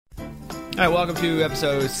All right, welcome to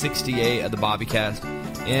episode 68 of the Bobbycast,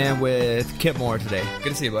 and with Kip Moore today.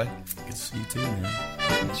 Good to see you, bud. Good to see you too, man.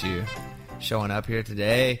 Thanks you showing up here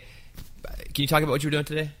today. Can you talk about what you were doing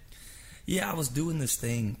today? Yeah, I was doing this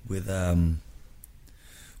thing with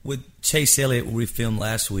Chase Elliott where we filmed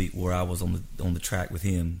last week, where I was on the track with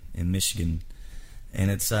him in Michigan, and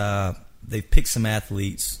it's they've picked some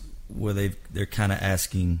athletes where they're kind of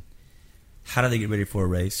asking how do they get ready for a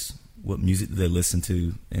race, what music do they listen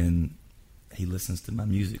to, and he listens to my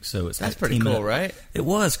music. So it's that's pretty cool, right? It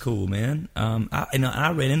was cool, man.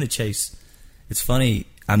 I ran into Chase. It's funny.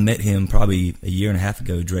 I met him probably a year and a half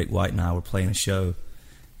ago. Drake White and I were playing a show,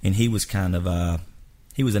 and he was kind of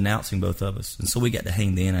he was announcing both of us, and so we got to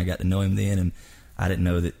hang then. I got to know him then, and I didn't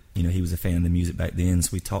know that he was a fan of the music back then. So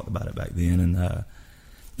we talked about it back then, and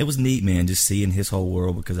it was neat, man, just seeing his whole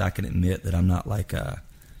world, because I can admit that I'm not like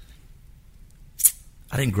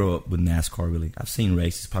I didn't grow up with NASCAR, really. I've seen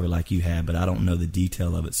races probably like you have, but I don't know the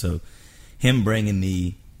detail of it. So him bringing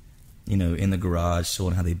me, in the garage,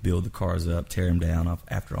 showing how they build the cars up, tear them down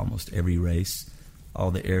after almost every race,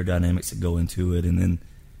 all the aerodynamics that go into it. And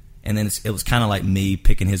then it was kind of like me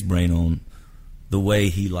picking his brain on the way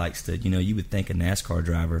he likes to, you would think a NASCAR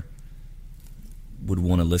driver would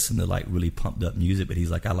want to listen to like really pumped up music, but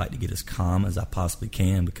he's like, I like to get as calm as I possibly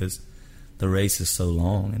can because the race is so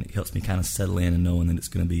long, and it helps me kind of settle in and knowing that it's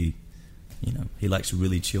going to be, he likes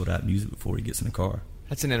really chilled out music before he gets in the car.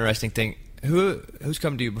 That's an interesting thing. Who's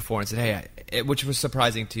come to you before and said, hey, which was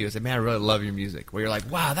surprising to you, said, man, I really love your music, where you're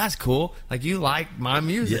like, wow, that's cool, like you like my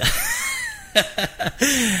music. Yeah.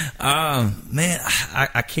 Man,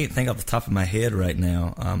 I can't think off the top of my head right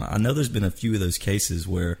now. I know there's been a few of those cases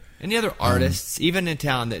where any other artists, even in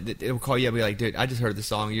town, that will call you up and be like, dude, I just heard the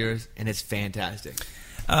song of yours and it's fantastic.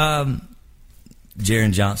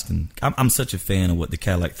 Jaron Johnston. I'm such a fan of what the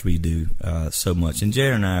Cadillac 3 do so much. And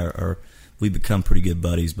Jaron and I we've become pretty good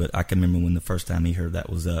buddies, but I can remember when the first time he heard That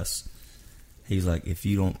Was Us, he's like, if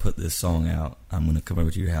you don't put this song out, I'm going to come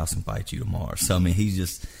over to your house and fight you tomorrow. So, I mean, he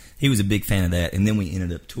was a big fan of that. And then we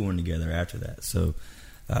ended up touring together after that. So,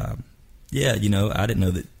 I didn't know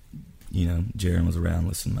that, Jaron was around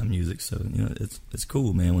listening to my music. So, it's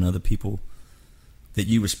cool, man, when other people that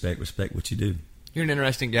you respect what you do. You're an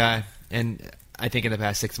interesting guy, and I think in the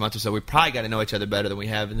past 6 months or so, we probably got to know each other better than we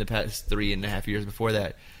have in the past 3.5 years before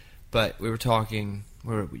that. But we were talking,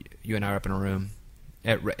 you and I were up in a room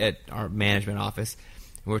at our management office,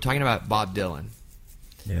 and we were talking about Bob Dylan.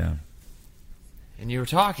 Yeah. And you were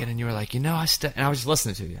talking, and you were like, and I was just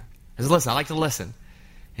listening to you. I like to listen.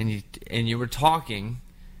 And you were talking,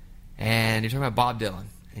 and you're talking about Bob Dylan.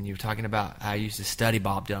 And you were talking about how you used to study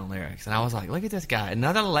Bob Dylan lyrics. And I was like, look at this guy.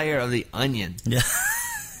 Another layer of the onion. Yeah.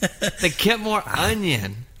 The Kip Moore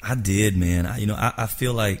onion. I did, man. I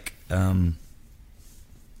feel like Dylan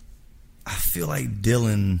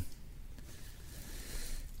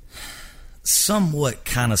somewhat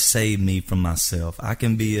kind of saved me from myself. I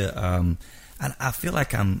can be I feel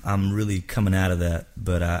like I'm really coming out of that,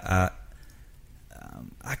 but I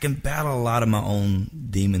can battle a lot of my own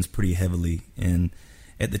demons pretty heavily. And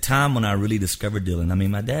at the time when I really discovered Dylan, I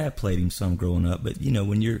mean, my dad played him some growing up, but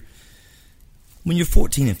when you're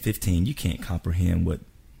 14 and 15, you can't comprehend what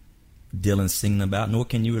Dylan's singing about, nor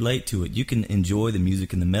can you relate to it. You can enjoy the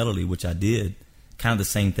music and the melody, which I did. Kind of the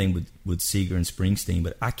same thing with Seeger and Springsteen,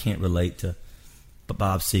 but I can't relate to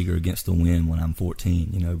Bob Seger Against the Wind when I'm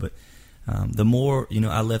 14, But the more,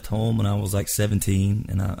 I left home when I was like 17,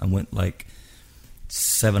 and I went like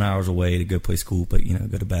 7 hours away to go play school, but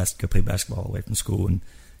go play basketball away from school, and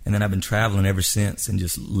then I've been traveling ever since and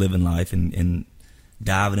just living life and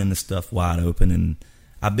diving into stuff wide open. And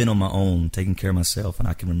I've been on my own, taking care of myself, and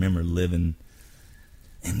I can remember living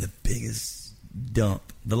in the biggest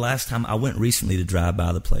dump. The last time I went recently to drive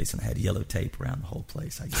by the place, and I had yellow tape around the whole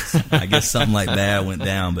place. I guess something like that went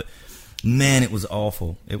down, but man, it was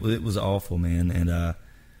awful. It was awful, man, and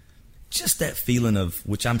just that feeling of,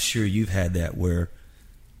 which I'm sure you've had that, where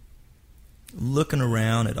looking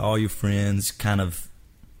around at all your friends kind of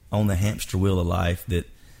on the hamster wheel of life, that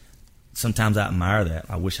sometimes I admire that.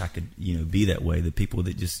 I wish I could, be that way. The people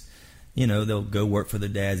that just, they'll go work for their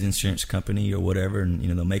dad's insurance company or whatever, and,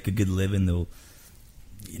 they'll make a good living. They'll,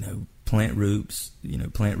 plant roots,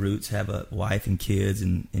 have a wife and kids,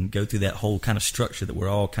 and go through that whole kind of structure that we're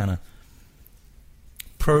all kind of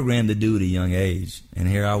programmed to do at a young age. And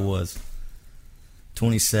here I was,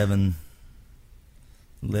 27,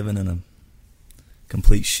 living in a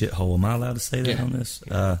complete shithole. Am I allowed to say that on this?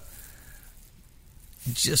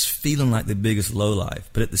 Just feeling like the biggest lowlife.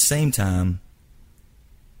 But at the same time,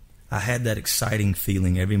 I had that exciting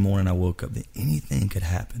feeling every morning I woke up that anything could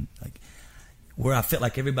happen. Like, where I felt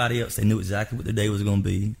like everybody else, they knew exactly what their day was going to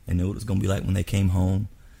be. They knew what it was going to be like when they came home.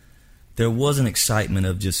 There was an excitement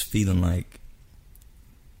of just feeling like,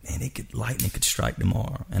 man, lightning could strike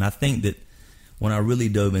tomorrow. And I think that when I really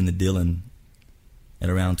dove into Dylan at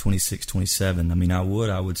around 26, 27, I mean,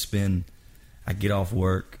 I'd get off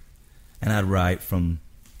work and I'd write from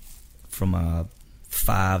 5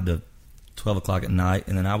 to 12 o'clock at night,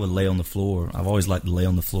 and then I would lay on the floor. I've always liked to lay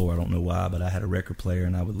on the floor. I don't know why, but I had a record player,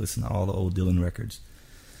 and I would listen to all the old Dylan records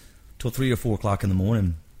till 3 or 4 o'clock in the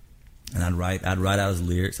morning. And I'd write out his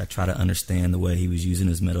lyrics. I'd try to understand the way he was using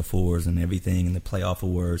his metaphors and everything, and the play off of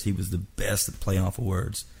words. He was the best at playing off of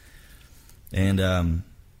words. And I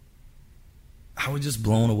was just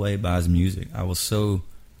blown away by his music. It was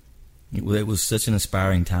such an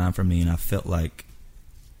inspiring time for me, and I felt like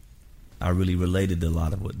I really related to a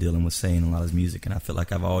lot of what Dylan was saying, a lot of his music, and I feel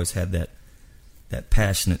like I've always had that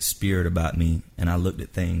passionate spirit about me, and I looked at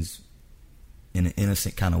things in an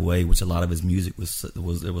innocent kind of way, which a lot of his music there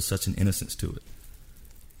was such an innocence to it.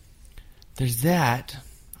 There's that.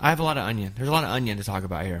 I have a lot of onion. There's a lot of onion to talk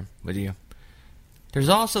about here with you. There's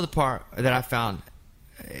also the part that I found,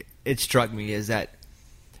 it struck me, is that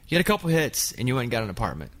you had a couple hits and you went and got an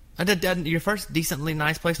apartment. Your first decently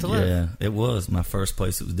nice place to live. Yeah, it was my first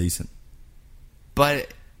place that was decent. But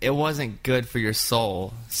it wasn't good for your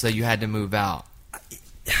soul, so you had to move out.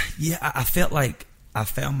 Yeah, I felt like I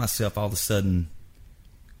found myself all of a sudden.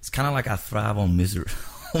 It's kind of like I thrive on misery,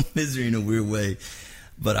 misery in a weird way.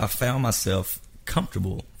 But I found myself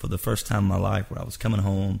comfortable for the first time in my life, where I was coming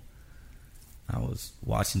home, I was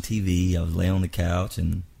watching TV, I was laying on the couch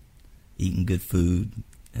and eating good food,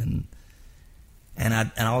 and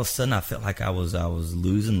all of a sudden I felt like I was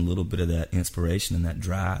losing a little bit of that inspiration and that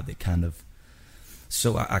drive that kind of.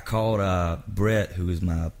 So I called Brett, who is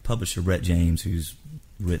my publisher, Brett James, who's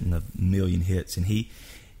written a million hits, and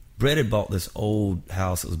Brett had bought this old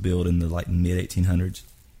house that was built in the mid 1800s.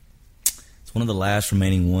 It's one of the last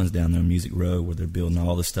remaining ones down there on Music Row, where they're building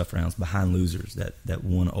all this stuff around. It's behind Losers, that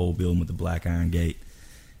one old building with the black iron gate,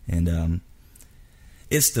 and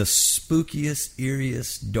it's the spookiest,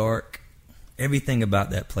 eeriest, dark. Everything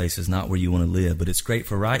about that place is not where you want to live, but it's great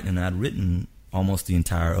for writing. And I'd written almost the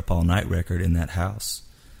entire Up All Night record in that house,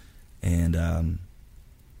 and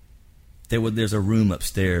there's a room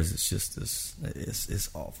upstairs. It's just this. It's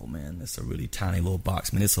awful, man. It's a really tiny little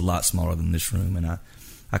box. I mean, it's a lot smaller than this room. And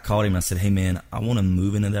I called him and I said, "Hey, man, I want to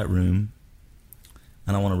move into that room,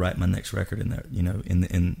 and I want to write my next record in there.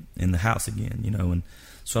 In the house again. And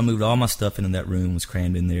so I moved all my stuff into that room. Was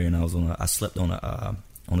crammed in there, and I slept on a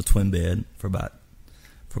twin bed for about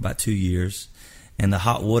 2 years. And the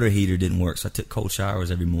hot water heater didn't work, so I took cold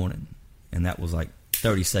showers every morning, and that was like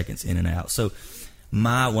 30 seconds in and out. So when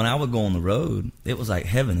I would go on the road, it was like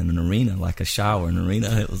heaven in an arena, like a shower in an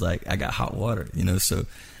arena. It was like I got hot water, So,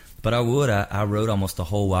 but I wrote almost the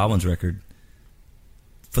whole Wild Ones record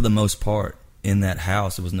for the most part in that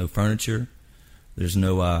house. There was no furniture. There's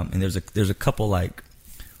no and there's a couple like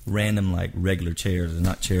random like regular chairs,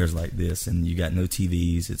 not chairs like this, and you got no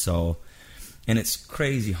TVs. It's all. And it's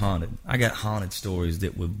crazy haunted. I got haunted stories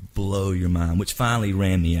that would blow your mind, which finally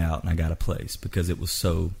ran me out, and I got a place because it was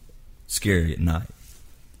so scary at night.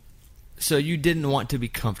 So you didn't want to be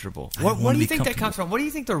comfortable. What do you think that comes from? What do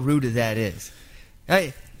you think the root of that is?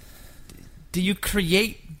 Hey, do you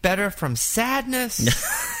create better from sadness?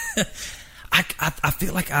 I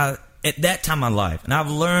feel like at that time in my life, and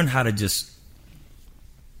I've learned how to just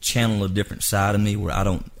channel a different side of me where I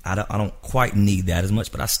don't quite need that as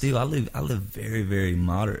much, but I live very, very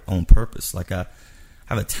moderate on purpose. Like I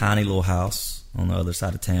have a tiny little house on the other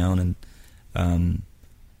side of town, and I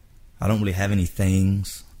don't really have any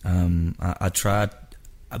things. I tried,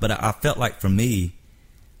 but I felt like for me,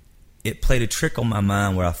 it played a trick on my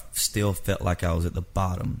mind where I still felt like I was at the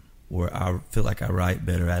bottom, where I feel like I write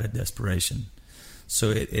better out of desperation. So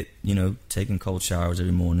it taking cold showers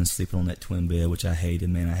every morning, sleeping on that twin bed, which I hated,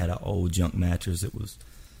 man. I had an old junk mattress. It was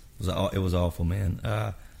awful, man.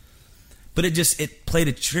 But it played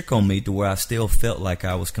a trick on me to where I still felt like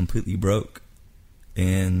I was completely broke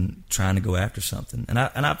and trying to go after something. And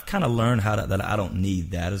I've kind of learned that I don't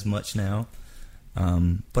need that as much now.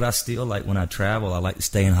 But I still, like, when I travel, I like to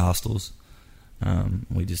stay in hostels.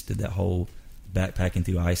 We just did that whole backpacking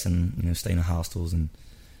through Iceland, staying in hostels, and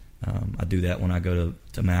I do that when I go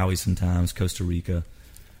to Maui sometimes, Costa Rica,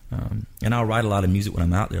 and I'll write a lot of music when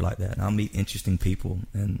I'm out there like that. And I'll meet interesting people,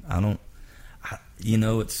 and I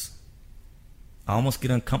almost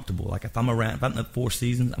get uncomfortable. Like if I'm in the Four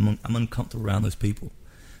Seasons, I'm uncomfortable around those people.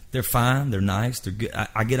 They're fine, they're nice, they're good.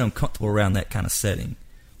 I get uncomfortable around that kind of setting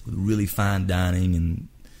with really fine dining and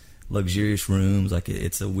luxurious rooms. Like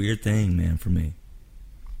it's a weird thing, man, for me.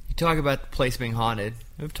 You talk about the place being haunted.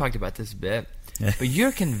 We've talked about this a bit, but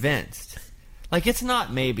you're convinced. Like, it's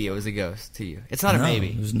not maybe it was a ghost to you. It's not a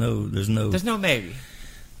maybe. There's no maybe.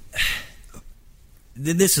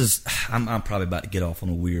 This is. I'm probably about to get off on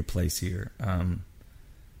a weird place here.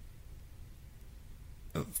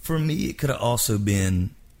 For me, it could have also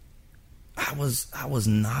been. I was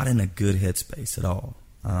not in a good headspace at all.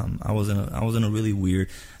 I was in a really weird.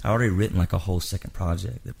 I already written like a whole second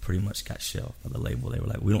project that pretty much got shelved by the label. They were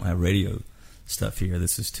like, we don't have radio stuff here.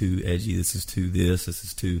 This is too edgy. This is too this. This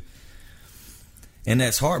is too. And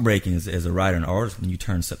that's heartbreaking as a writer and artist when you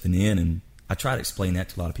turn something in. And I try to explain that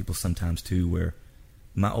to a lot of people sometimes too, where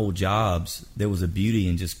my old jobs, there was a beauty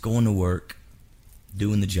in just going to work,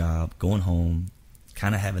 doing the job, going home,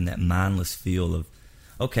 kind of having that mindless feel of,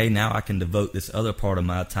 okay, now I can devote this other part of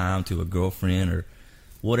my time to a girlfriend or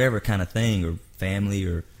whatever kind of thing, or family,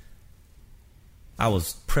 or I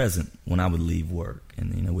was present when I would leave work.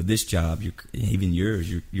 And with this job, even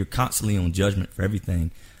yours, you're constantly on judgment for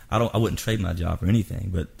everything. I wouldn't trade my job for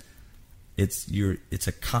anything, but it's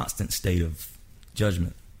a constant state of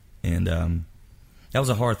judgment, and that was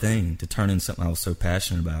a hard thing to turn into something I was so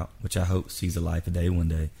passionate about, which I hope sees the light of day one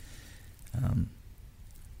day.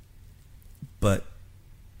 But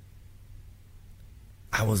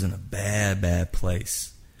I was in a bad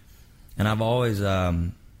place, and I've always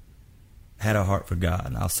had a heart for God,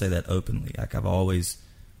 and I'll say that openly. Like, I've always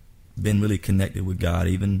been really connected with God,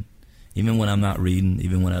 even when I'm not reading,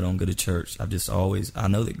 even when I don't go to church. I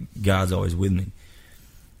know that God's always with me.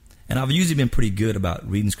 And I've usually been pretty good about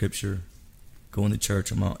reading scripture, going to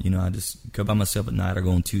church. I just go by myself at night or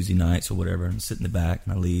go on Tuesday nights or whatever and sit in the back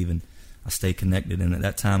and I leave and I stay connected. And at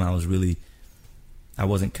that time I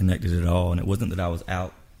wasn't connected at all. And it wasn't that I was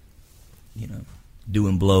out,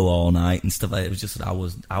 doing blow all night and stuff like that. It was just that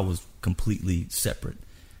I was completely separate.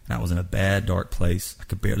 And I was in a bad, dark place. I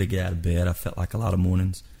could barely get out of bed. I felt like a lot of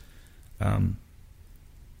mornings.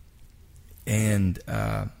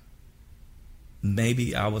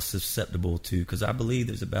 Maybe I was susceptible to, because I believe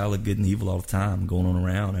there's a battle of good and evil all the time going on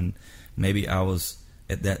around, and maybe I was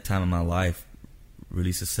at that time in my life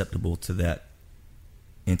really susceptible to that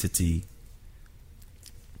entity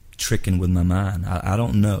tricking with my mind. I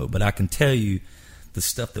don't know, but I can tell you the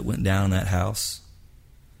stuff that went down in that house.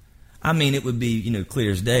 I mean, it would be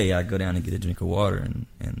clear as day. I'd go down and get a drink of water, and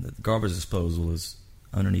the garbage disposal is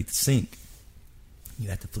underneath the sink. You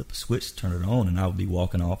have to flip a switch, turn it on, and I would be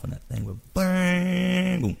walking off, and that thing would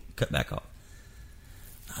bang, boom, cut back off.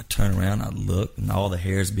 I'd turn around, I'd look, and all the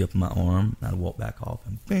hairs would be up in my arm, and I'd walk back off,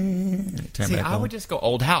 and bang, and turn back on. I would just go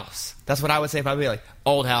old house. That's what I would say if I'd be like,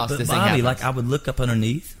 old house, but this Bobby, thing happens. Like, I would look up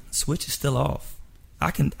underneath, the switch is still off. I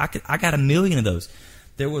got a million of those.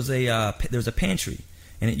 There's a pantry,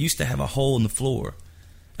 and it used to have a hole in the floor,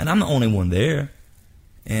 and I'm the only one there,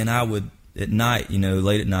 and I would, at night,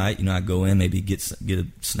 late at night, I'd go in, maybe get a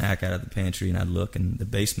snack out of the pantry, and I'd look in the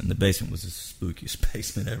basement. The basement was the spookiest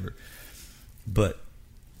basement ever. But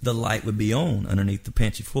the light would be on underneath the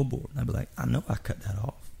pantry floorboard. And I'd be like, I know I cut that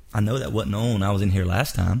off. I know that wasn't on. I was in here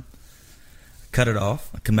last time. I cut it off.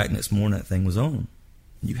 I come back next morning, that thing was on.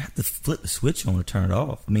 You have to flip the switch on to turn it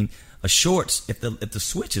off. I mean, a short's, if the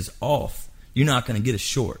switch is off, you're not going to get a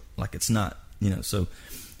short. Like, it's not, so.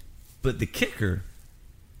 But the kicker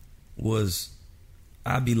was,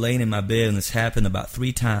 I'd be laying in my bed, and this happened about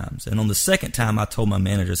 3 times. And on the second time, I told my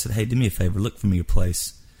manager, I said, hey, do me a favor, look for me a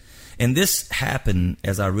place. And this happened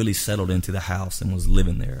as I really settled into the house and was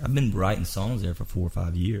living there. I've been writing songs there for 4 or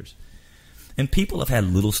 5 years. And people have had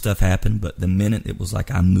little stuff happen, but the minute it was like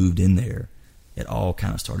I moved in there, it all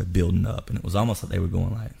kind of started building up. And it was almost like they were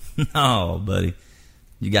going like, no, buddy,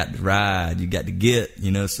 you got to ride, you got to get,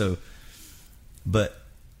 so. But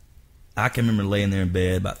I can remember laying there in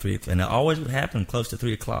bed about 3 o'clock, and it always would happen close to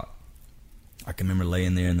 3 o'clock. I can remember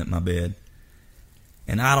laying there in my bed,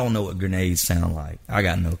 and I don't know what grenades sound like. I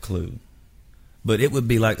got no clue. But it would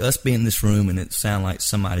be like us being in this room, and it sound like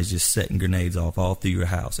somebody's just setting grenades off all through your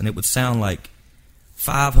house. And it would sound like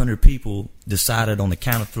 500 people decided on the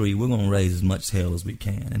count of 3, we're going to raise as much hell as we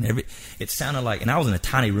can. And it sounded like, and I was in a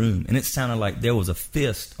tiny room, and it sounded like there was a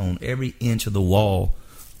fist on every inch of the wall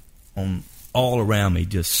on all around me,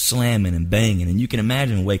 just slamming and banging. And you can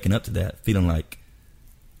imagine waking up to that, feeling like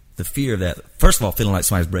the fear of that. First of all, feeling like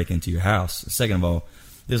somebody's breaking into your house. Second of all,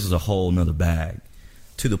 this is a whole nother bag.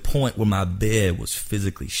 To the point where my bed was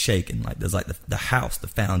physically shaking. Like, there's like the house, the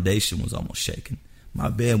foundation was almost shaking. My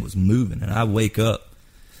bed was moving, and I'd wake up,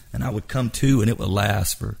 and I would come to, and it would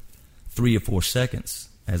last for 3 or 4 seconds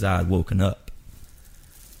as I had woken up.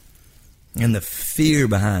 And the fear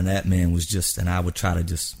behind that, man, was just, and I would try to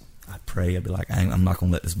just, I'd pray. I'd be like, I'm not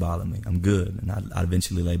going to let this bother me. I'm good. And I'd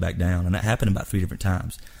eventually lay back down. And that happened about 3 different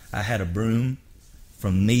times. I had a broom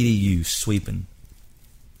from me to you sweeping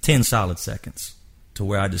 10 solid seconds to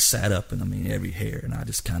where I just sat up and, I mean, every hair. And I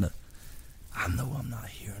just kind of, I know I'm not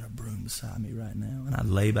hearing a broom beside me right now. And I'd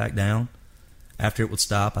lay back down. After it would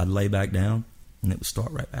stop, I'd lay back down and it would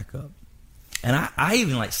start right back up. And I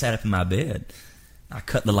even like sat up in my bed. I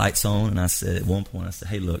cut the lights on and I said, at one point, I said,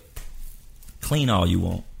 hey, look, clean all you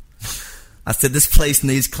want. I said, this place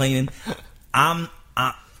needs cleaning. I'm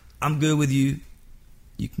good with you.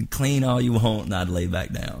 You can clean all you want, and I'd lay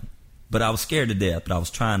back down. But I was scared to death, but I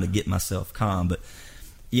was trying to get myself calm. But,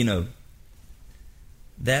 you know,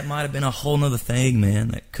 that might have been a whole nother thing, man.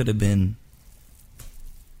 That could have been,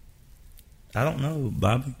 I don't know,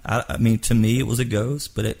 Bobby. I mean, to me, it was a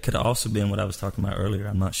ghost, but it could have also been what I was talking about earlier.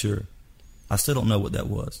 I'm not sure. I still don't know what that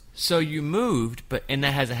was. So you moved, and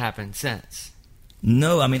that hasn't happened since?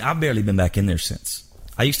 No, I mean, I've barely been back in there since.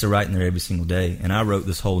 I used to write in there every single day, and I wrote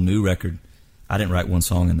this whole new record. I didn't write one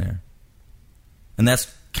song in there. And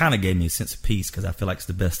that's kind of gave me a sense of peace because I feel like it's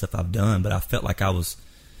the best stuff I've done, but I felt like I was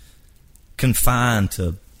confined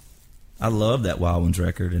to, I love that Wild Ones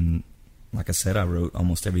record, and like I said, I wrote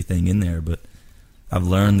almost everything in there, but I've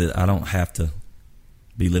learned that I don't have to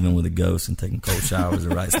be living with a ghost and taking cold showers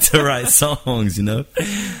to write songs, you know?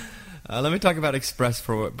 Let me talk about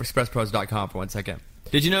ExpressPros.com for 1 second.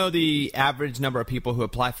 Did you know the average number of people who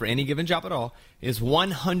apply for any given job at all is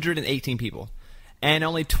 118 people? And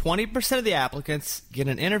only 20% of the applicants get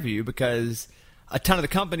an interview because a ton of the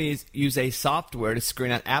companies use a software to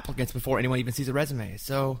screen out applicants before anyone even sees a resume.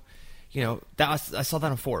 So, you know, I saw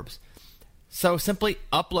that on Forbes. So simply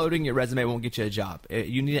uploading your resume won't get you a job.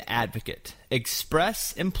 You need an advocate.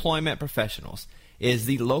 Express Employment Professionals is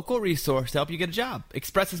the local resource to help you get a job.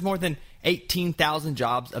 Express has more than 18,000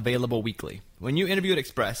 jobs available weekly. When you interview at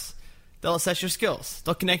Express, they'll assess your skills.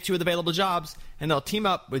 They'll connect you with available jobs, and they'll team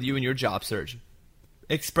up with you in your job search.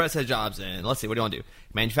 Express has jobs in, let's see, what do you want to do?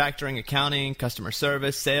 Manufacturing, accounting, customer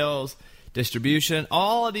service, sales, distribution,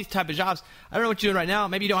 all of these type of jobs. I don't know what you're doing right now.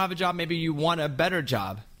 Maybe you don't have a job. Maybe you want a better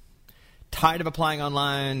job. Tired of applying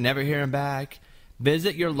online, never hearing back?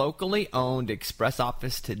 Visit your locally owned Express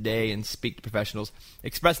office today and speak to professionals.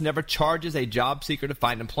 Express never charges a job seeker to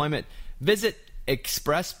find employment. Visit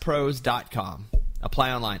ExpressPros.com.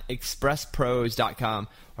 Apply online, ExpressPros.com,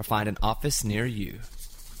 or find an office near you.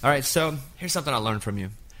 All right, so here's something I learned from you.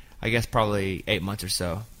 I guess probably 8 months or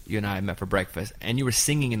so. You and I met for breakfast, and you were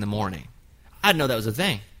singing in the morning. I didn't know that was a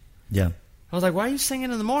thing. Yeah. I was like, why are you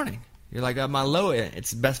singing in the morning? You're like, my low end.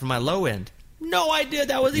 It's best for my low end. No idea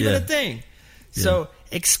that was even a thing. Yeah. So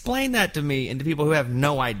explain that to me and to people who have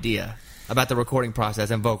no idea about the recording process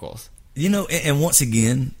and vocals. You know, and once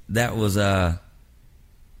again, that was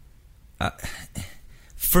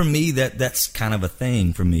for me, that's kind of a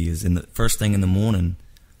thing for me, is in the first thing in the morning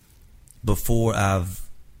before I've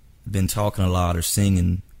been talking a lot or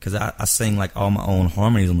singing, because I sing like all my own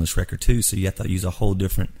harmonies on this record too, so you have to use a whole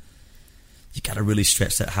different, you got to really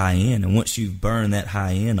stretch that high end, and once you've burned that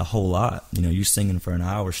high end a whole lot, you know, you're singing for an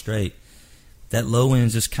hour straight, that low end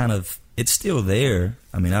is just kind of, it's still there.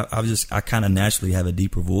 I mean, I kind of naturally have a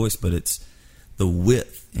deeper voice, but it's the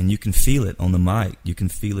width, and you can feel it on the mic. You can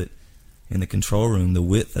feel it in the control room. The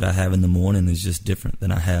width that I have in the morning is just different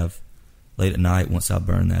than I have late at night once I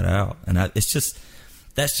burn that out. And that's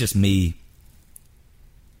just me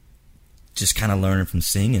just kind of learning from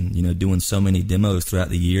singing, you know, doing so many demos throughout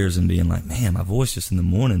the years and being like, man, my voice just in the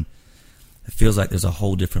morning, it feels like there's a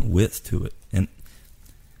whole different width to it. And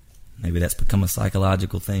maybe that's become a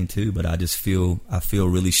psychological thing too, but I feel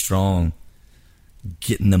really strong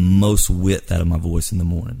getting the most width out of my voice in the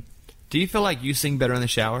morning. Do you feel like you sing better in the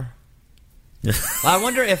shower? Well, I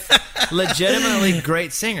wonder if legitimately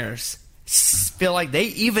great singers feel like they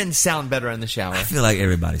even sound better in the shower. I feel like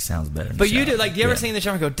everybody sounds better in the shower. But you do, like, do you ever sing in the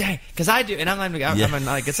shower and go, dang, because I do, and I'm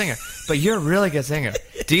not a good singer, but you're a really good singer.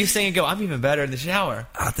 Do you sing and go, I'm even better in the shower?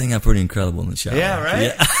 I think I'm pretty incredible in the shower. Yeah,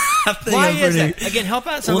 right? Yeah. Why is that? Again, help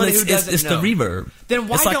out somebody who doesn't know. It's the reverb. Then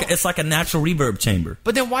why it's like a natural reverb chamber.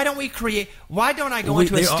 But then why don't I go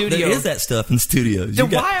into a studio? There is that stuff in studios.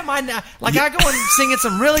 Then why am I not, like, I go and sing in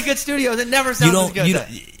some really good studios that never sounds as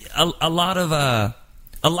good.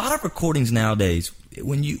 A lot of recordings nowadays,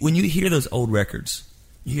 when you hear those old records,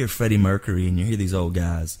 you hear Freddie Mercury and you hear these old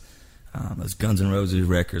guys, those Guns N' Roses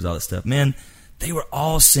records, all that stuff. Man, they were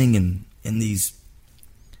all singing in these.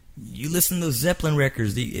 You listen to those Zeppelin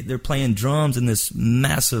records, they're playing drums in this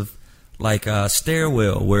massive, like,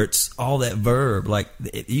 stairwell where it's all that verb. Like,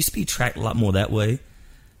 it used to be tracked a lot more that way.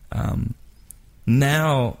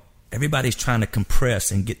 Now everybody's trying to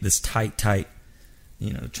compress and get this tight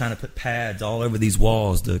trying to put pads all over these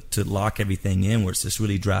walls to lock everything in where it's this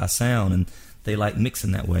really dry sound, and they like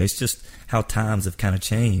mixing that way. It's just how times have kind of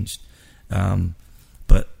changed.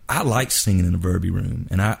 But I like singing in a Verby room,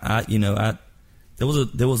 and there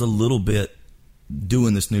was a little bit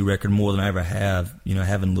doing this new record more than I ever have,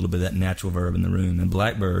 having a little bit of that natural verb in the room. And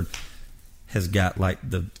Blackbird has got like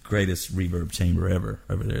the greatest reverb chamber ever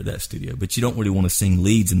over there at that studio. But you don't really want to sing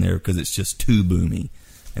leads in there because it's just too boomy,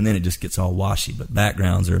 and then it just gets all washy. But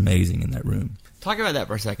backgrounds are amazing in that room. Talk about that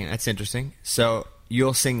for a second. That's interesting. So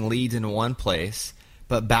you'll sing leads in one place,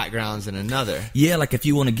 but backgrounds in another. Yeah, like if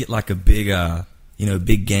you want to get like a big,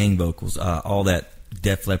 big gang vocals, all that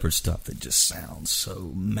Def Leppard stuff that just sounds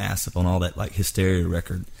so massive on all that like Hysteria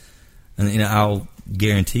record, and I'll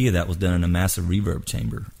guarantee you that was done in a massive reverb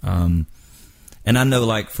chamber. And I know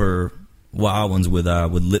like for Wild Ones with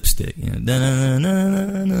Lipstick, hey,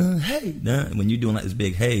 when you're doing like this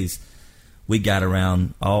big haze, we got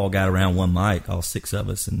around one mic, all six of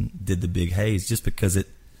us, and did the big haze just because it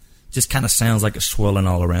just kind of sounds like it's swirling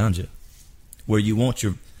all around you, where you want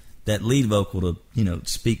that lead vocal to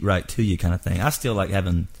speak right to you kind of thing. I still like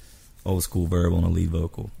having old school verb on a lead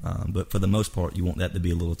vocal, but for the most part you want that to be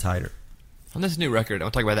a little tighter. On this new record,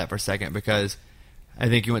 I'll talk about that for a second, because I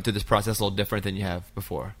think you went through this process a little different than you have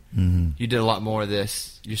before. Mm-hmm. You did a lot more of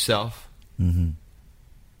this yourself. Mm-hmm.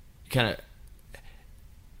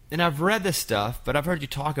 And I've read this stuff, but I've heard you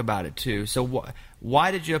talk about it too. So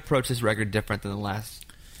why did you approach this record different than the last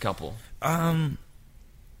couple?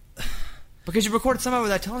 Because you recorded some of it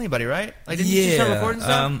without telling anybody, right? Like, didn't you start recording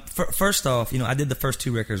stuff? First off, I did the first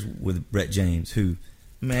two records with Brett James, who,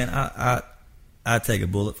 man, I take a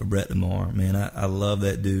bullet for Brett tomorrow. Man, I love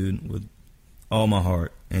that dude with all my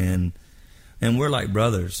heart, and we're like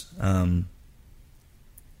brothers. And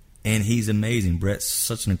he's amazing. Brett's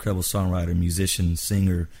such an incredible songwriter, musician,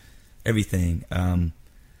 singer, everything.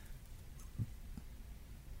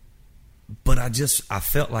 But I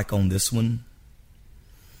felt like on this one,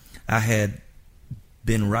 I had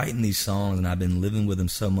been writing these songs and I've been living with them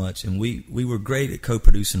so much, and we were great at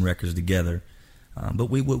co-producing records together, but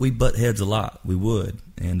we butt heads a lot. We would,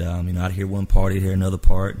 and I'd hear one part, he'd hear another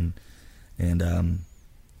part, and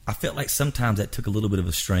I felt like sometimes that took a little bit of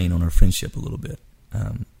a strain on our friendship a little bit.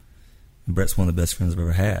 Brett's one of the best friends I've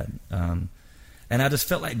ever had, and I just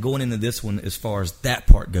felt like going into this one, as far as that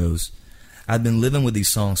part goes, I'd been living with these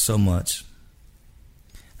songs so much.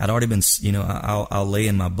 I'd already been, I'll lay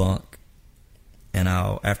in my bunk, and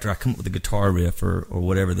after I come up with a guitar riff or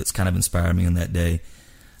whatever that's kind of inspired me on that day,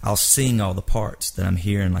 I'll sing all the parts that I'm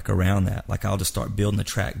hearing like around that. Like I'll just start building a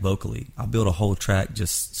track vocally. I'll build a whole track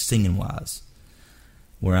just singing wise,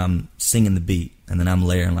 where I'm singing the beat, and then I'm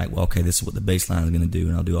layering like, well, okay, this is what the bass line is going to do,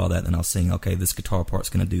 and I'll do all that. Then I'll sing, okay, this guitar part's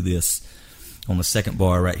going to do this on the second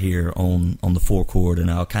bar right here on the 4 chord, and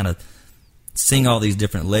I'll kind of sing all these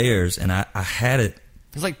different layers, and I had it.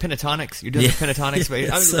 It's like pentatonics. You're doing the pentatonics.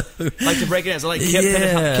 Yeah, like to break it down. It's like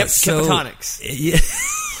pentatonics. Yeah,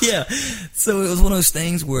 yeah. So it was one of those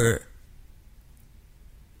things where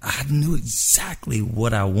I knew exactly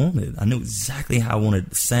what I wanted. I knew exactly how I wanted it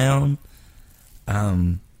to sound.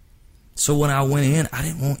 So when I went in, I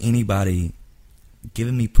didn't want anybody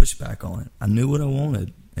giving me pushback on it. I knew what I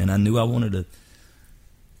wanted, and I knew I wanted to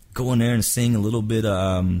go in there and sing a little bit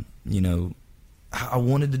of, I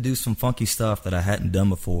wanted to do some funky stuff that I hadn't done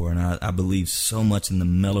before, and I believe so much in the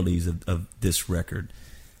melodies of this record.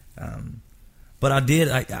 But I did.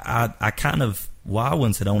 I kind of, Wild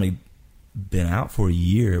Ones had only been out for a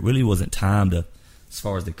year. It really wasn't time to, as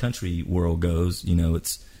far as the country world goes,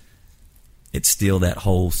 it's still that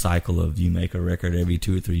whole cycle of you make a record every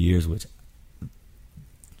 2 or 3 years, which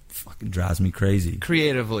fucking drives me crazy.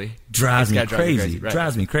 Creatively, drives me crazy. Right.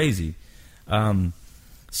 Drives me crazy.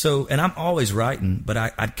 So, and I'm always writing, but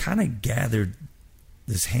I'd kind of gathered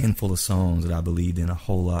this handful of songs that I believed in a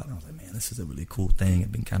whole lot. And I was like, man, this is a really cool thing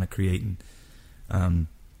I've been kind of creating.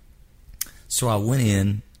 So I went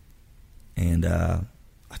in and I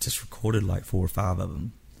just recorded like 4 or 5 of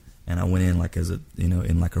them. And I went in like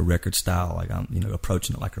in like a record style, like I'm,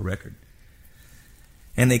 approaching it like a record.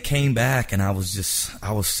 And they came back, and I was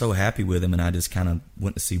so happy with them, and I just kind of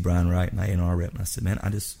went to see Brian Wright, my A&R rep, and I said, man, I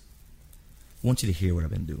just want you to hear what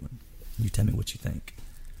I've been doing. You tell me what you think.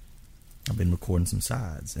 I've been recording some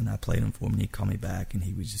sides, and I played them for him, and he called me back, and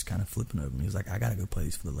he was just kind of flipping over me. He was like, I got to go play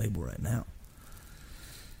these for the label right now.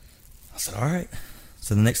 I said, all right.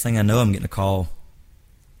 So the next thing I know, I'm getting a call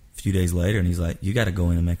a few days later, and he's like, you got to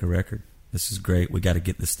go in and make a record. This is great. We got to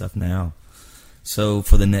get this stuff now. So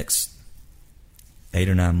for the next 8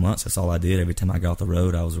 or 9 months, that's all I did. Every time I got off the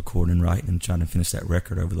road, I was recording, writing, and trying to finish that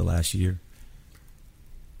record over the last year.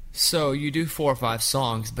 So you do 4 or 5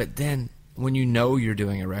 songs, but then when you know you're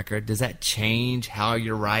doing a record, does that change how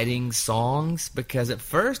you're writing songs? Because at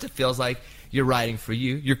first it feels like you're writing for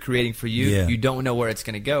you, you're creating for you, Yeah. you don't know where it's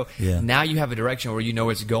going to go. Yeah. Now you have a direction where you know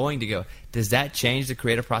where it's going to go. Does that change the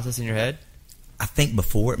creative process in your head? I think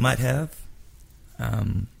before it might have.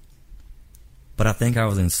 But I think I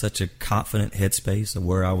was in such a confident headspace of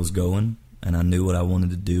where I was going, and I knew what I wanted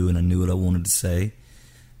to do, and I knew what I wanted to say,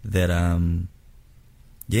 that I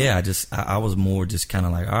was more just kind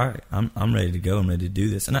of like, all right, I'm ready to go, I'm ready to do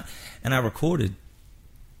this, and I recorded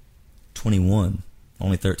 21.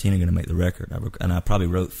 Only 13 are going to make the record, and I probably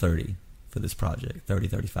wrote 30 for this project,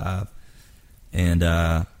 35,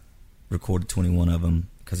 and recorded 21 of them.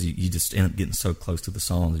 Because you just end up getting so close to the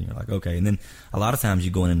songs, and you're like, okay. And then a lot of times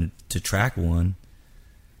you go into track one,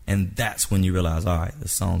 and that's when you realize, all right, the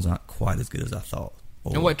song's not quite as good as I thought.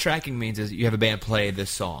 Or, And what tracking means is you have a band play this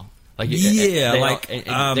song. Like Yeah, they, like,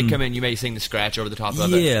 and they come in, you may sing the scratch over the top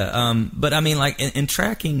of it. Yeah, but I mean, like in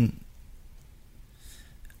tracking,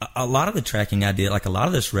 a lot of the tracking I did, like a lot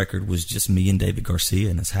of this record was just me and David Garcia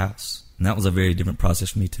in his house, and that was a very different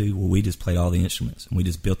process for me too, where we just played all the instruments and we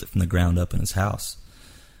just built it from the ground up in his house.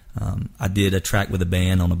 I did a track with a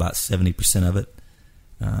band on about 70% of it,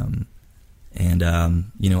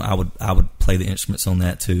 you know, I would play the instruments on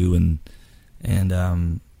that too, and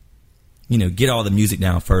you know, get all the music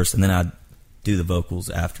down first, and then I'd do the vocals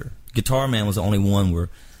after. Guitar Man was the only one where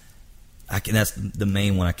that's the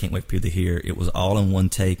main one I can't wait for people to hear. It was all in one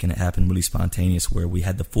take, and it happened really spontaneous, where we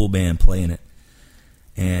had the full band playing it,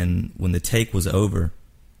 and when the take was over,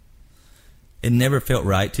 it never felt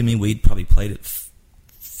right to me. We'd probably played it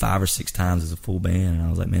 5 or 6 times as a full band, and I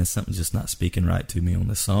was like, man, something's just not speaking right to me on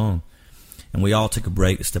this song. And we all took a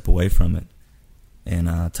break to step away from it, and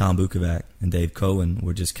Tom Bukovac and Dave Cohen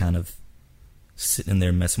were just kind of sitting in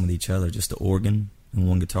there messing with each other, just the organ and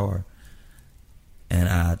one guitar. And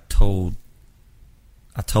I told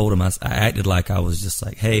him, I acted like I was just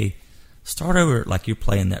like, hey, start over like you're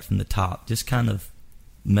playing that from the top, just kind of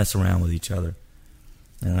mess around with each other.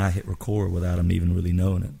 And I hit record without him even really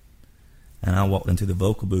knowing it. And I walked into the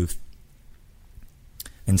vocal booth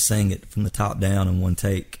and sang it from the top down in one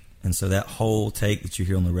take. And so that whole take that you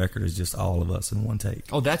hear on the record is just all of us in one take.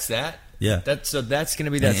 Oh, that's that? Yeah. That's going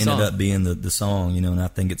to be that and it song. ended up being the song, you know, and I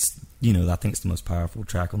think it's the most powerful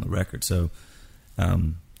track on the record. So,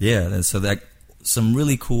 and so that some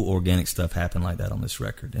really cool organic stuff happened like that on this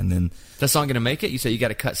record. And then that song going to make it? You say you got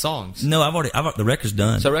to cut songs. No, the record's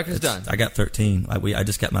done. So the record's done. I got 13. I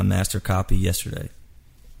just got my master copy yesterday.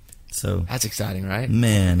 So that's exciting, right?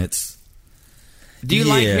 Man, it's. Do you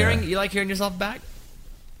like hearing yourself back?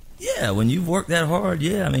 Yeah, when you've worked that hard,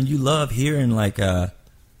 yeah. I mean, you love hearing like.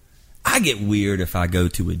 I get weird if I go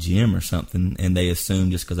to a gym or something and they assume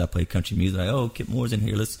just because I play country music, like, oh, Kip Moore's in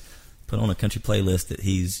here, let's put on a country playlist that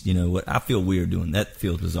he's, you know, what I feel weird doing. That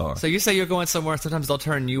feels bizarre. So you say you're going somewhere, sometimes they'll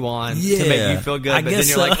turn you on to make you feel good, but then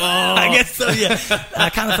you're like, oh. I guess so, yeah. I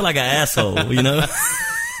kind of feel like an asshole, you know?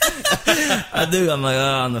 I do. I'm like, oh,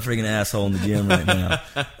 I'm the freaking asshole in the gym right now.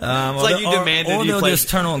 It's like you demanded or you they'll play. just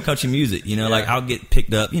turn on country music. You know, like I'll get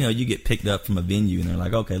picked up. You know, you get picked up from a venue, and they're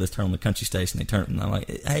like, okay, let's turn on the country station. They turn it, and I'm like,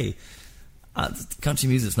 hey, country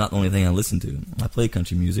music's not the only thing I listen to. I play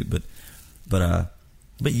country music, but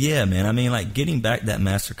yeah, man. I mean, like getting back that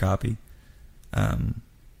master copy, and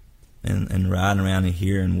riding around and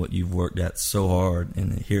hearing what you've worked at so hard,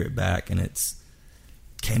 and then hear it back, and it's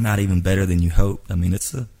came out even better than you hoped. I mean,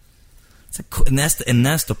 and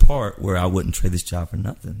that's the part where I wouldn't trade this job for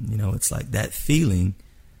nothing. You know, it's like that feeling.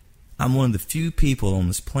 I'm one of the few people on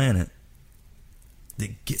this planet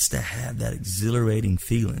that gets to have that exhilarating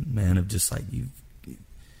feeling, man, of just like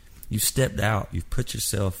you've stepped out, you've put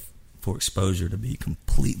yourself for exposure to be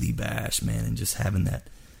completely bashed, man, and just having that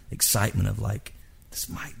excitement of like, this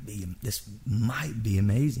might be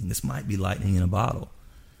amazing. This might be lightning in a bottle.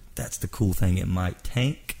 That's the cool thing. It might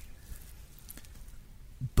tank.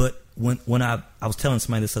 But when I was telling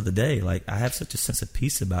somebody this other day, like I have such a sense of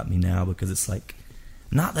peace about me now, because it's like,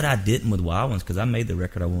 not that I didn't with Wild Ones, because I made the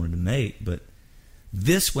record I wanted to make, but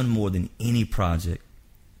this one more than any project,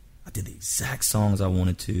 I did the exact songs I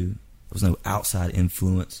wanted to. There was no outside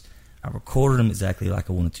influence. I recorded them exactly like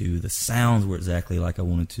I wanted to. The sounds were exactly like I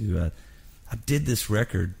wanted to. I did this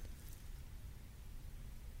record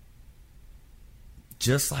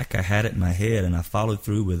just like I had it in my head, and I followed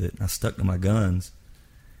through with it, and I stuck to my guns,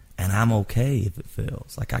 and I'm okay if it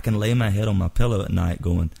fails. Like I can lay my head on my pillow at night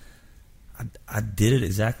going, I did it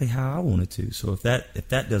exactly how I wanted to. So if that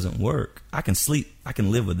doesn't work, I can sleep. I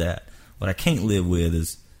can live with that. What I can't live with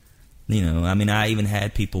is, you know, I mean, I even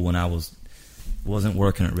had people when I was wasn't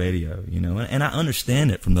working at radio, you know, and I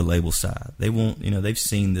understand it from the label side. They won't, you know, they've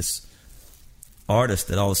seen this artist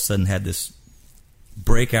that all of a sudden had this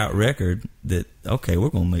breakout record that, okay, we're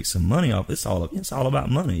going to make some money off. It's all about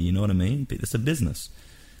money, you know what I mean? It's a business,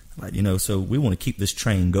 like, you know. So we want to keep this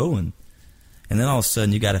train going, and then all of a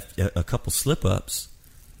sudden you got a couple slip ups,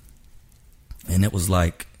 and it was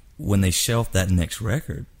like when they shelved that next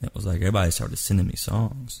record, it was like everybody started sending me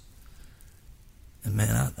songs, and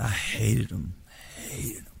man, I hated them,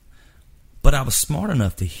 but I was smart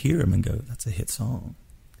enough to hear them and go, "That's a hit song.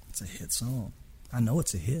 It's a hit song. I know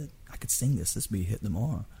it's a hit. I could sing this. This would be a hit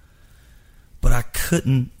tomorrow." But I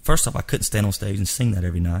couldn't. First off, I couldn't stand on stage and sing that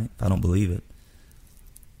every night. I don't believe it.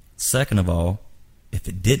 Second of all, if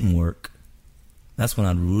it didn't work, that's when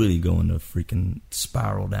I'd really go into a freaking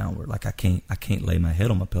spiral downward. Like I can't lay my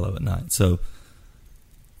head on my pillow at night. So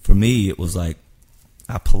for me, it was like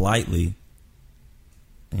I politely,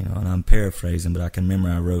 you know, and I'm paraphrasing, but I can remember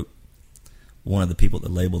I wrote one of the people at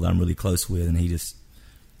the label that I'm really close with, and he just,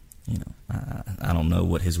 you know, I don't know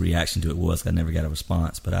what his reaction to it was. I never got a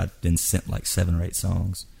response, but I'd been sent like 7 or 8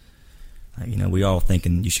 songs. You know, we all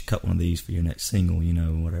thinking you should cut one of these for your next single, you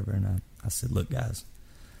know, whatever. And I said, look, guys,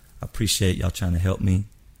 I appreciate y'all trying to help me.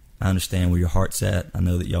 I understand where your heart's at. I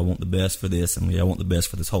know that y'all want the best for this, and y'all want the best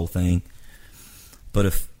for this whole thing. But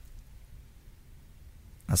if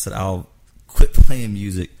I said I'll quit playing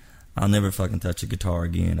music, I'll never fucking touch a guitar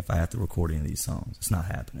again if I have to record any of these songs. It's not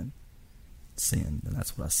happening. Send, and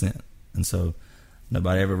that's what I sent. And so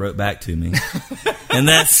nobody ever wrote back to me. and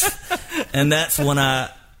that's when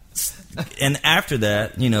and after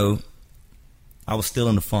that, you know, I was still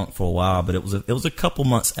in the funk for a while, but it was a couple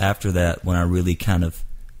months after that when I really kind of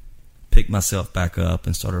picked myself back up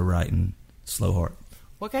and started writing Slow Heart.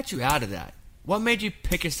 What got you out of that? What made you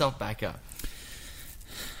pick yourself back up?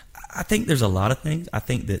 I think there's a lot of things. I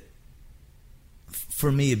think that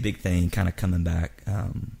for me, a big thing kind of coming back,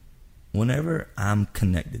 whenever I'm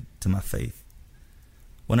connected to my faith,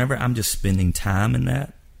 whenever I'm just spending time in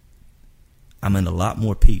that, I'm in a lot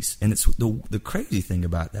more peace. And it's the crazy thing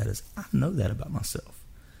about that is I know that about myself.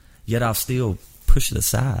 Yet I'll still push it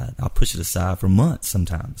aside. I'll push it aside for months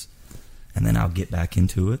sometimes. And then I'll get back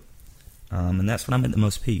into it. And that's when I'm at the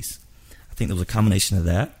most peace. I think there was a combination of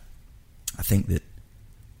that. I think that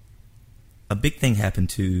a big thing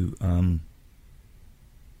happened to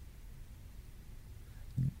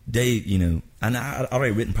Dave, you know, and I'd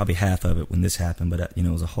already written probably half of it when this happened, but, you know,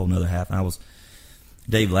 it was a whole nother half. And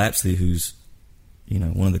Dave Lapsley, who's, you know,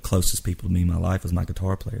 one of the closest people to me in my life, was my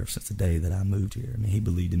guitar player since the day that I moved here. I mean, he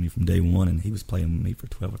believed in me from day one, and he was playing with me for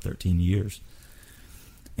 12 or 13 years.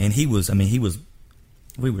 And we were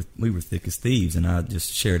thick as thieves, and I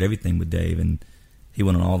just shared everything with Dave, and he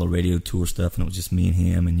went on all the radio tour stuff, and it was just me and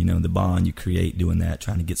him, and, you know, the bond you create doing that,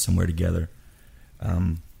 trying to get somewhere together.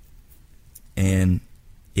 And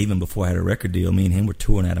even before I had a record deal, me and him were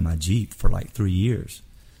touring out of my Jeep for like 3 years.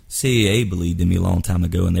 CAA believed in me a long time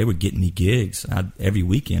ago, and they were getting me gigs. Every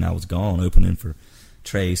weekend I was gone opening for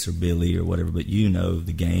Trace or Billy or whatever, but you know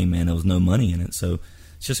the game, man, there was no money in it. So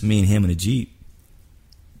it's just me and him in a Jeep,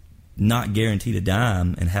 not guaranteed a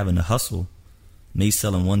dime, and having to hustle. Me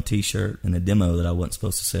selling one T-shirt and a demo that I wasn't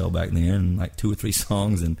supposed to sell back then, and like 2 or 3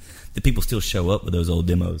 songs, and the people still show up with those old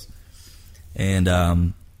demos.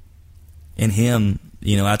 And him,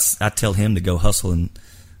 you know, I'd tell him to go hustle and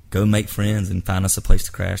go make friends and find us a place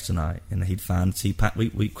to crash tonight. And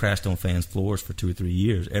we crashed on fans' floors for 2 or 3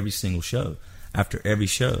 years, every single show, after every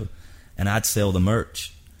show. And I'd sell the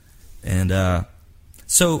merch. And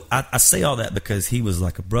so I say all that because he was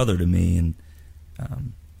like a brother to me. And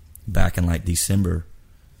back in like December,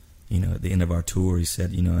 you know, at the end of our tour, he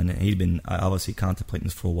said, you know, and he'd been obviously contemplating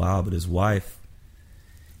this for a while, but his wife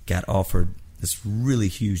got offered this really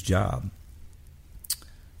huge job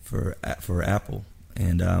for Apple.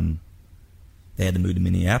 And they had to move to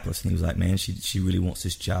Minneapolis, and he was like, man, she really wants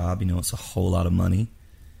this job, you know, it's a whole lot of money,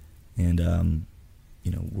 and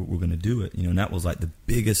you know, we're going to do it, you know. And that was like the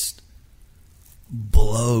biggest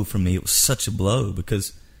blow for me. It was such a blow,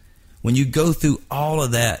 because when you go through all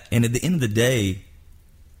of that, and at the end of the day,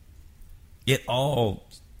 it all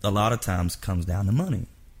a lot of times comes down to money.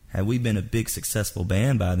 Had we been a big successful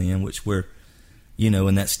band by then, which we're, you know,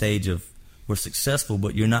 in that stage of we're successful,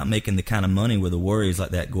 but you're not making the kind of money where the worries like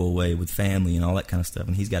that go away with family and all that kind of stuff.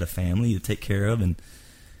 And he's got a family to take care of, and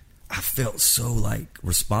I felt so like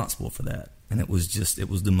responsible for that. And it was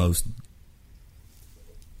the most,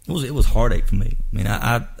 it was heartache for me. I mean,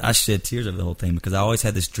 I shed tears over the whole thing, because I always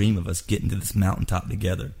had this dream of us getting to this mountaintop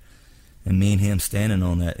together, and me and him standing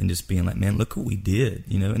on that and just being like, man, look what we did,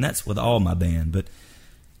 you know. And that's with all my band, but,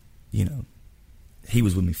 you know, he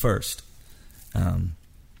was with me first.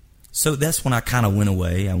 So that's when I kind of went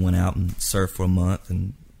away. I went out and surfed for a month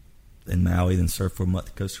in Maui, then surfed for a month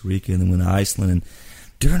in Costa Rica, and then went to Iceland. And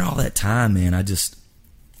during all that time, man, I just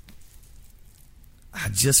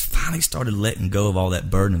finally started letting go of all that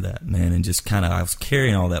burden of that, man, and just kind of, I was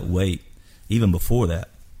carrying all that weight even before that,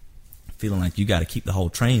 feeling like you got to keep the whole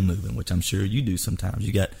train moving, which I'm sure you do sometimes.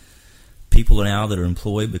 You got people now that are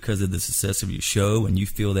employed because of the success of your show, and you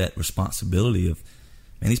feel that responsibility of,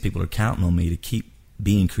 man, these people are counting on me to keep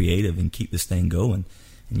being creative and keep this thing going,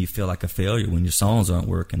 and you feel like a failure when your songs aren't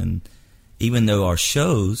working. And even though our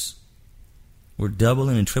shows were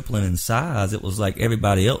doubling and tripling in size, it was like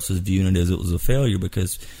everybody else was viewing it as it was a failure,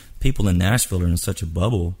 because people in Nashville are in such a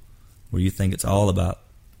bubble where you think it's all about,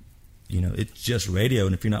 it's just radio,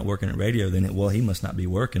 and if you're not working at radio, then he must not be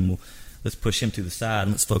working. Well, let's push him to the side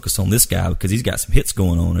and let's focus on this guy because he's got some hits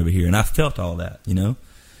going on over here. And I felt all that,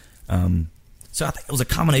 So I think it was a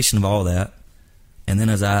combination of all that. And then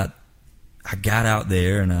as I got out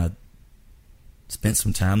there and I spent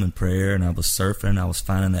some time in prayer and I was surfing, I was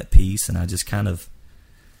finding that peace, and I just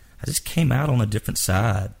came out on a different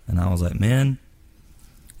side. And I was like, man,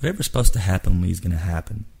 whatever's supposed to happen with me is going to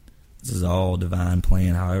happen. This is all divine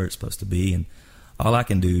plan, however it's supposed to be. And all I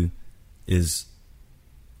can do is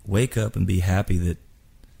wake up and be happy that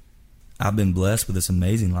I've been blessed with this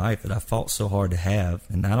amazing life that I fought so hard to have.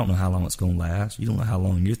 And I don't know how long it's going to last. You don't know how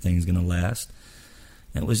long your thing's going to last.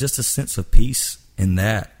 And it was just a sense of peace in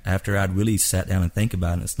that after I'd really sat down and think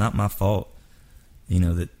about it. It's not my fault,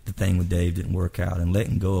 that the thing with Dave didn't work out, and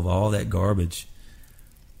letting go of all that garbage.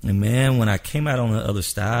 And man, when I came out on the other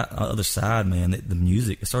side, man, the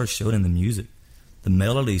music, it started showing in the music. The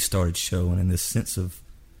melody started showing, and this sense of,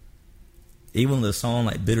 even the song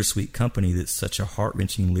like Bittersweet Company, that's such a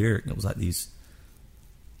heart-wrenching lyric, it was like these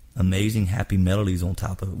amazing happy melodies on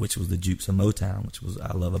top of it, which was the jukes of Motown, which was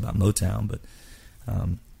I love about Motown. But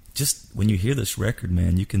just when you hear this record,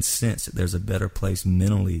 man, you can sense that there's a better place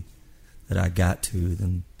mentally that I got to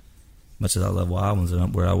than much as I love Wild Ones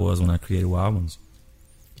and where I was when I created Wild Ones.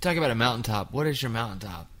 You talk about a mountaintop. What is your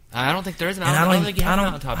mountaintop? I don't think there is an mountaintop. I don't think you have a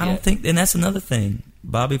mountaintop yet. I don't think, and that's another thing,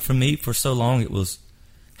 Bobby. For me, for so long, it was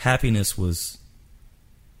happiness was,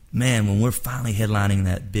 man, when we're finally headlining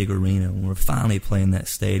that big arena, when we're finally playing that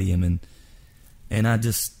stadium, and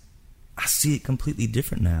I see it completely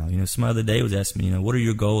different now. Some other day was asking me, what are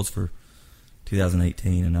your goals for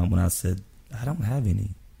 2018? And when I said, I don't have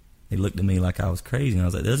any, they looked at me like I was crazy. And I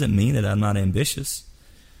was like, doesn't mean that I'm not ambitious.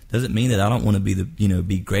 Doesn't mean that I don't want to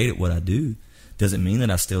be great at what I do. Doesn't mean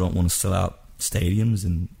that I still don't want to sell out stadiums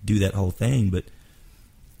and do that whole thing. But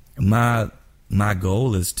my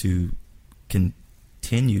goal is to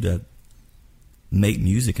continue to make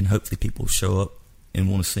music, and hopefully people show up and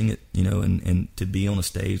want to sing it, and to be on a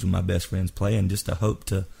stage with my best friends playing, just to hope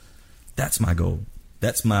to, that's my goal.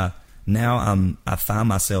 I find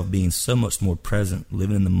myself being so much more present,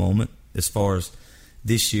 living in the moment as far as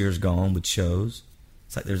this year's gone with shows.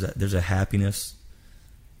 It's like there's a happiness,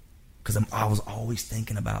 because I was always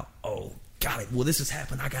thinking about, oh, got it. Well, this has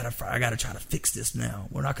happened. I gotta try to fix this now.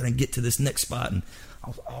 We're not going to get to this next spot. And I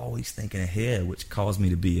was always thinking ahead, which caused me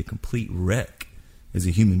to be a complete wreck as a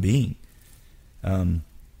human being. And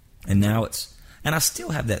now and I still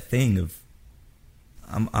have that thing of,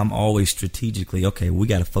 I'm always strategically, okay, we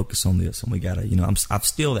got to focus on this, and we got to, I'm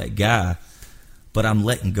still that guy, but I'm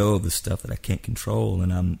letting go of the stuff that I can't control,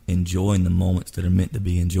 and I'm enjoying the moments that are meant to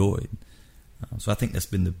be enjoyed. So I think that's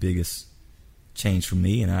been the biggest change for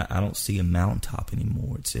me, and I don't see a mountaintop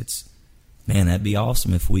anymore. It's man, that'd be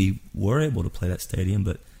awesome if we were able to play that stadium,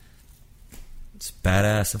 but it's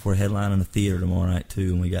badass if we're headlining a theater tomorrow night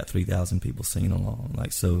too, and we got 3,000 people singing along.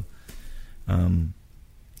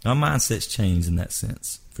 My mindset's changed in that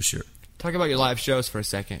sense, for sure. Talk about your live shows for a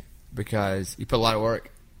second, because you put a lot of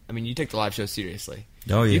work. I mean, you take the live show seriously.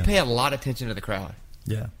 Oh, yeah. You pay a lot of attention to the crowd.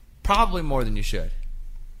 Yeah. Probably more than you should.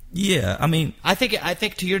 Yeah, I mean, I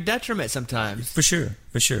think to your detriment sometimes. For sure.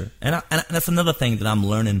 And that's another thing that I'm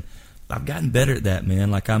learning. I've gotten better at that,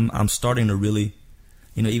 man. Like I'm starting to really,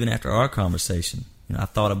 even after our conversation, I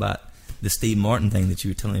thought about the Steve Martin thing that you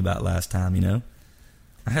were telling me about last time.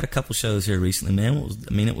 I had a couple shows here recently,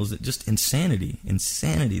 man. It was just insanity,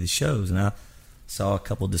 the shows, and I saw a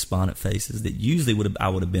couple despondent faces that usually I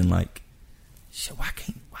would have been like, shit, why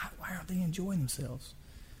aren't they enjoying themselves?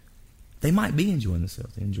 They might be enjoying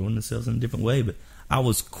themselves. They're enjoying themselves in a different way, but I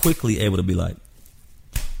was quickly able to be like,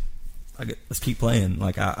 let's keep playing.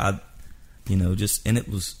 Like and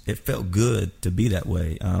it felt good to be that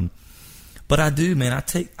way. But I do, man. I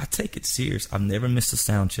take it serious. I've never missed a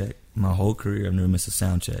sound check my whole career. I've never missed a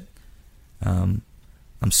sound check. I'm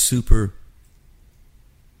super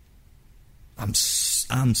I'm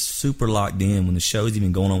super locked in when the show's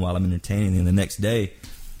even going on while I'm entertaining. And the next day,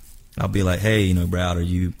 I'll be like, "Hey, Browder,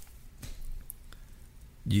 you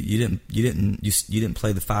didn't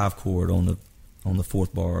play the 5 chord on the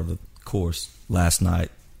 4th bar of the chorus last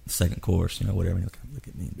night, the 2nd chorus, whatever." And he'll kind of look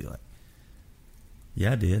at me and be like,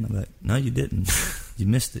 "Yeah, I did." And I'm like, "No, you didn't. You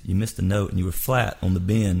missed it. You missed the note, and you were flat on the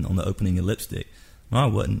bend on the opening of Lipstick." "No, I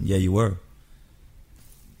wasn't." "Yeah, you were."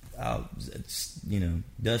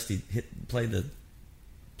 Dusty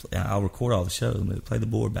I'll record all the shows. Play the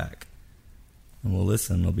board back, and we'll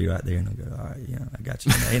listen. And I'll be right there, and I'll go, "All right, I got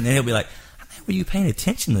you." And then he'll be like, "How were you paying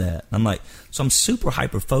attention to that?" And I'm like, so I'm super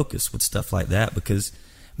hyper focused with stuff like that because,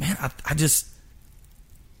 man, I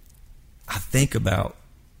think about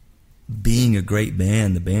being a great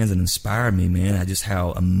band, the bands that inspired me, man. Just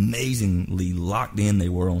how amazingly locked in they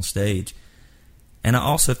were on stage, and I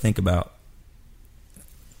also think about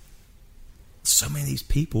so many of these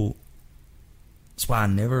people. That's why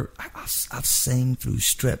I've sang through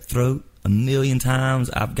strep throat a million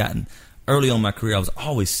times. I've gotten, early on in my career, I was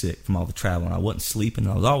always sick from all the traveling. I wasn't sleeping.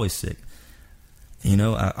 I was always sick.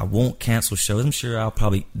 I won't cancel shows. I'm sure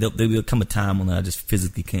there will come a time when I just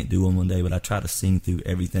physically can't do them one day, but I try to sing through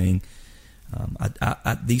everything.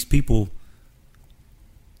 These people,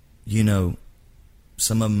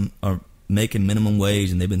 some of them are making minimum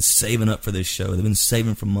wage and they've been saving up for this show. They've been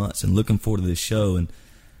saving for months and looking forward to this show, and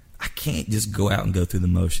I can't just go out and go through the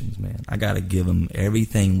motions, man. I got to give them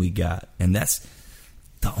everything we got. And that's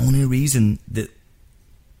the only reason that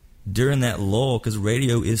during that lull, because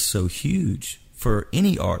radio is so huge for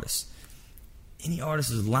any artist. Any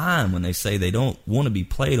artist is lying when they say they don't want to be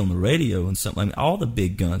played on the radio and something. I mean, all the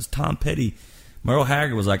big guns, Tom Petty, Merle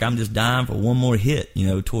Haggard was like, "I'm just dying for one more hit,"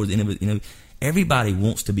 towards the end of it. Everybody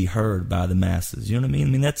wants to be heard by the masses. You know what I mean?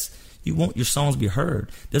 I mean, you want your songs to be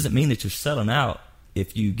heard. Doesn't mean that you're selling out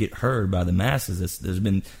if you get heard by the masses. There's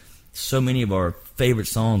been so many of our favorite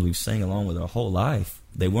songs we've sang along with our whole life.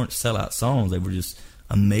 They weren't sellout songs. They were just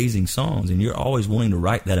amazing songs. And you're always wanting to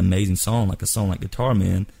write that amazing song, like a song like Guitar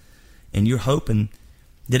Man. And you're hoping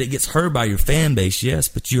that it gets heard by your fan base, yes,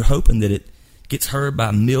 but you're hoping that it gets heard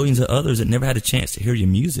by millions of others that never had a chance to hear your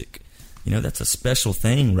music. That's a special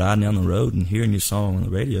thing, riding down the road and hearing your song on the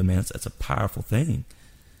radio, man. That's a powerful thing.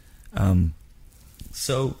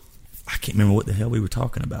 So I can't remember what the hell we were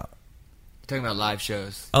talking about. You're talking about live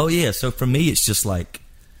shows. Oh, yeah. So for me, it's just like,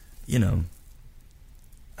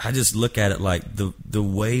 I just look at it like the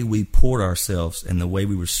way we poured ourselves and the way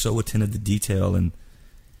we were so attentive to detail and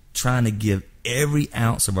trying to give every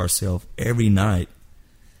ounce of ourselves every night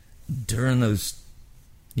during those,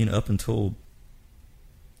 up until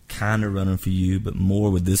kind of Running for You, but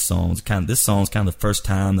more with this song. This song's kind of the first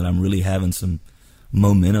time that I'm really having some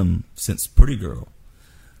momentum since Pretty Girl.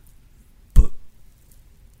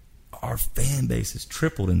 Our fan base has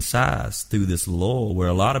tripled in size through this lull where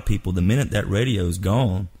a lot of people, the minute that radio is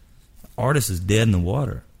gone, the artist is dead in the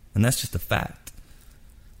water. And that's just a fact.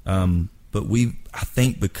 But I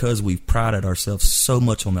think because we've prided ourselves so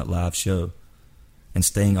much on that live show and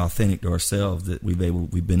staying authentic to ourselves that we've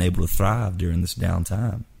been able to thrive during this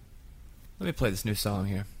downtime. Let me play this new song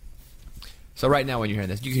here. So right now when you're hearing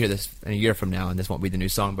this, you can hear this in a year from now and this won't be the new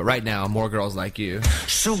song, but right now, More Girls Like You.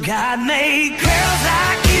 So God made girls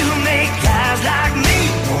like you, make guys like me.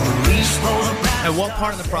 At what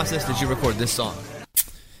part of the process did you record this song?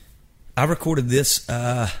 I recorded this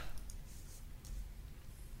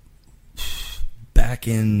back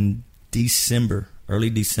in December, early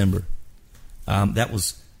December. That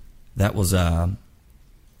was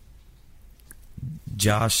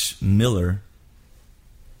Josh Miller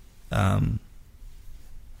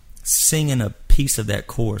singing a piece of that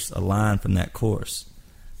chorus, a line from that chorus.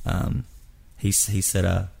 He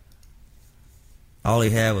said, all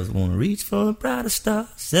he had was, "Want to reach for a brighter star,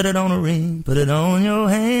 set it on a ring, put it on your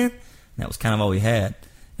hand." And that was kind of all we had.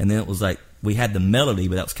 And then it was like, we had the melody,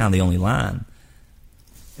 but that was kind of the only line.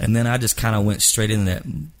 And then I just kind of went straight into that.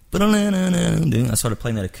 I started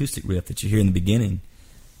playing that acoustic riff that you hear in the beginning.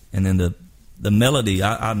 And then the melody,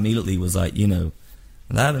 I immediately was like,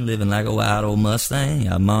 I've been living like a wild old Mustang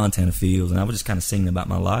out of Montana fields, and I was just kind of singing about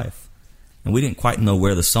my life. And we didn't quite know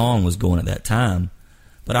where the song was going at that time,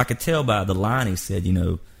 but I could tell by the line he said,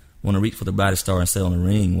 "Want to reach for the brightest star and set on the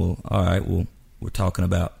ring." Well, all right, well, we're talking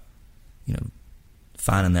about,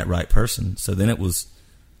 finding that right person. So then it was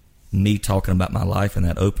me talking about my life in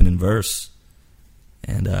that opening verse,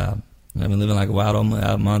 and I've been living like a wild old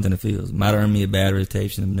out of Montana fields. Might earn me a bad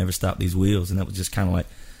reputation and never stop these wheels, and that was just kind of like.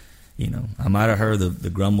 I might have heard the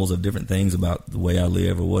grumbles of different things about the way I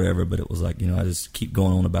live or whatever, but it was like, I just keep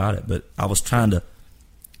going on about it. But I was trying to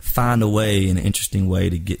find a way, an interesting way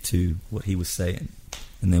to get to what he was saying.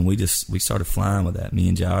 And then we started flying with that, me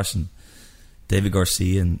and Josh and David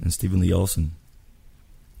Garcia and Stephen Lee Olson.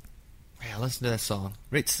 Yeah, listen to that song.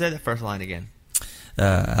 Say that first line again.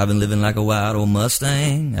 I've been living like a wild old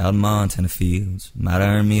Mustang out in Montana fields. Might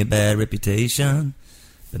earn me a bad reputation,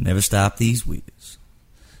 but never stop these wheels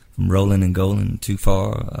from rolling and going too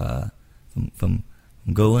far. From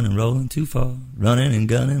going and rolling too far, running and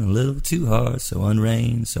gunning a little too hard, so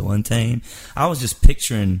unreined, so untamed. I was just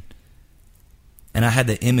picturing, and I had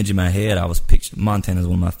the image in my head. I was picturing Montana is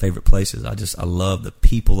one of my favorite places. I love the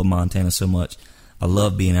people of Montana so much. I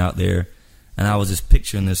love being out there, and I was just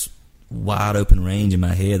picturing this wide open range in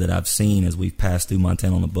my head that I've seen as we've passed through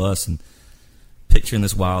Montana on the bus, and picturing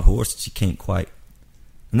this wild horse that you can't quite.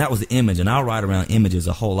 And that was the image. And I'll write around images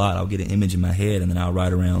a whole lot. I'll get an image in my head, and then I'll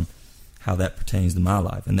write around how that pertains to my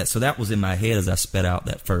life. And so that was in my head as I sped out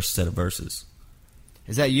that first set of verses.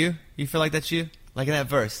 Is that you? You feel like that's you? Like in that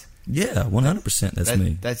verse? Yeah, 100% that's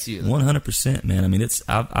me. That's you. 100%, man. I mean,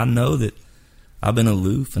 I know that I've been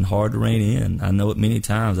aloof and hard to rein in. I know it many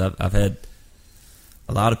times. I've had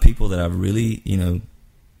a lot of people that I've really,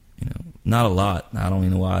 not a lot. I don't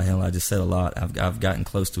even know why the hell I just said a lot. I've gotten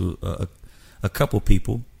close to a couple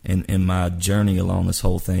people in my journey along this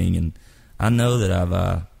whole thing, and I know that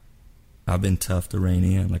I've been tough to rein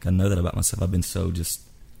in. Like, I know that about myself. I've been so just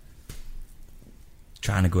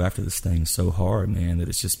trying to go after this thing so hard, man, that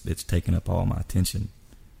it's taking up all my attention.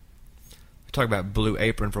 Talk about Blue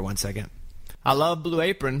Apron for 1 second. I love Blue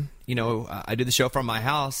Apron. I do the show from my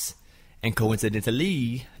house, and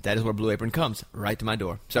coincidentally, that is where Blue Apron comes, right to my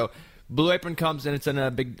door. So Blue Apron comes, and it's in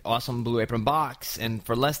a big, awesome Blue Apron box, and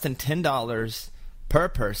for less than $10 per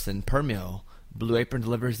person, per meal, Blue Apron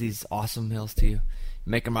delivers these awesome meals to you.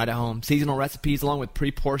 Make them right at home. Seasonal recipes along with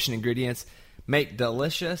pre-portioned ingredients make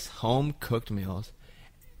delicious home-cooked meals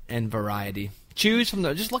and variety. Choose from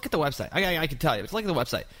just look at the website. I can tell you. Just look at the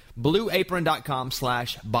website.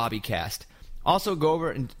 BlueApron.com/BobbyCast. Also go over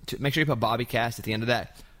and make sure you put BobbyCast at the end of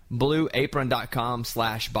that.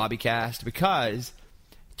 BlueApron.com/BobbyCast, because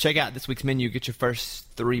check out this week's menu. Get your first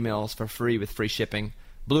 3 meals for free with free shipping.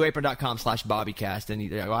 BlueApron.com/BobbyCast. And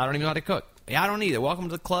you're like, well, I don't even know how to cook. Yeah, I don't either. Welcome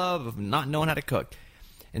to the club of not knowing how to cook.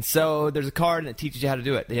 And so there's a card that teaches you how to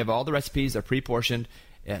do it. They have all the recipes. They're pre-portioned.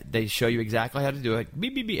 They show you exactly how to do it.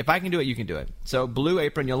 Beep, beep, beep. If I can do it, you can do it. So Blue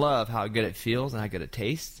Apron, you'll love how good it feels and how good it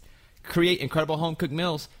tastes. Create incredible home-cooked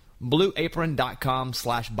meals.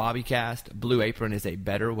 BlueApron.com/BobbyCast. Blue Apron is a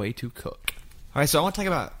better way to cook. All right, so I want to talk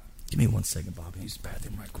about... Give me 1 second, Bobby. Use the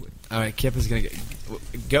bathroom right quick. All right, Kip is going to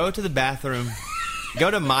go to the bathroom. Go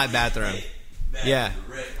to my bathroom. Yeah,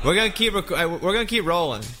 we're gonna keep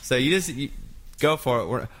rolling. So you go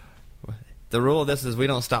for it. The rule of this is we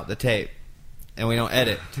don't stop the tape and we don't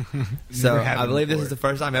edit. So I believe this is the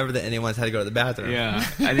first time ever that anyone's had to go to the bathroom. Yeah,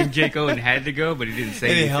 I think Jake Owen had to go, but he didn't say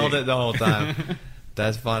and anything. He held it the whole time.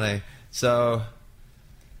 That's funny. So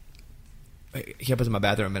he kept us in my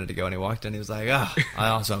bathroom a minute ago, and he walked in. He was like, "Oh, I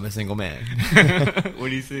also am a single man." What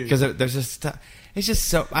do you see? Because there's just it's just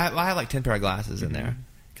so I have like 10 pair of glasses in there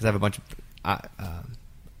because I have a bunch of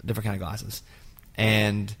different kind of glasses.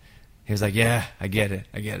 And he was like, "Yeah, I get it.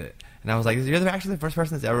 And I was like, "You're actually the first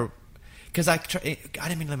person that's ever..." Because I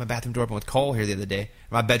didn't mean to let my bathroom door open with Cole here the other day.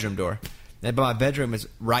 My bedroom door. But my bedroom is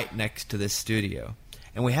right next to this studio.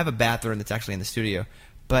 And we have a bathroom that's actually in the studio.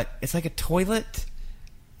 But it's like a toilet,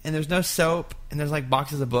 and there's no soap, and there's like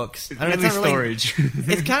boxes of books. It's really storage.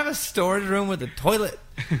 It's kind of a storage room with a toilet.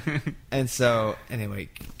 And so, anyway,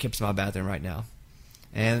 Kip's in my bathroom right now.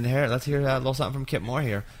 And here, let's hear a little something from Kip Moore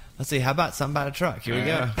here. Let's see, how about Something About a Truck? Here we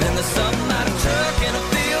go. And there's something about a truck in a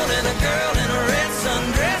field and a girl in a red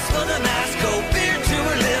sundress with a nice cold beer to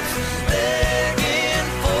her lips, begging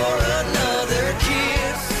for another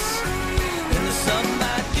kiss. And there's something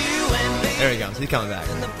about you and me. There he goes. He's coming back.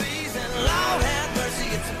 And the bees and Lord have mercy,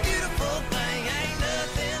 it's a beautiful thing. Ain't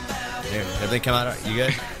nothing about it. Here, everything come out all right? You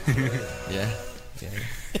good? Yeah.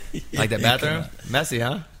 Like that bathroom? Messy,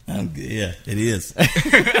 huh? I'm good. Yeah, it is.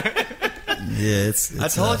 it's I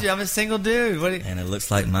told you I'm a single dude. And it looks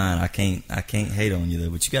like mine. I can't hate on you though.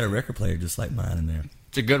 But you got a record player just like mine in there.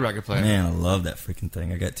 It's a good record player. Man, I love that freaking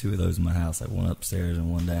thing. I got 2 of those in my house, like one upstairs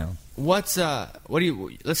and one down. What do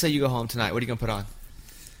you? Let's say you go home tonight. What are you gonna put on?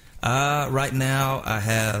 Right now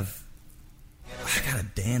I got a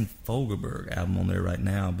Dan Fogelberg album on there right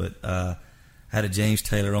now, but I had a James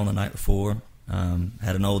Taylor on the night before.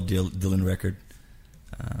 Had an old Dylan record.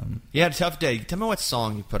 You had a tough day. Tell me what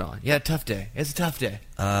song you put on. You had a tough day. It's a tough day.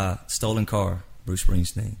 Stolen Car, Bruce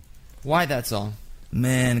Springsteen. Why that song?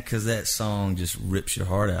 Man, because that song just rips your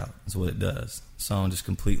heart out. Is what it does. Song just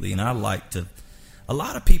completely. And I like to a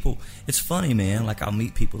lot of people, it's funny, man. Like, I'll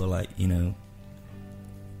meet people that are like,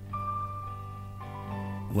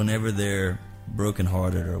 whenever they're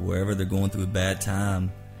brokenhearted or wherever they're going through a bad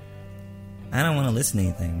time, I don't want to listen to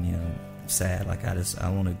anything, sad. Like, I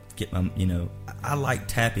want to get my, I like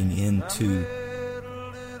tapping into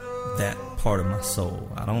that part of my soul.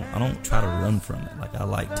 I don't try to run from it. Like, I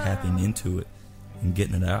like tapping into it and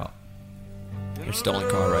getting it out. Your stolen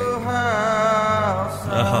car, right?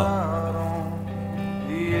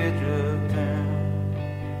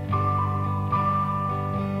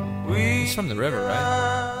 He's from the river,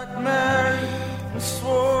 right?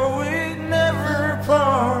 Swore we'd never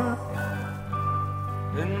part.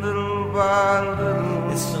 And little by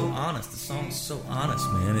little. It's so honest. The song's so honest,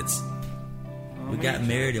 man. We got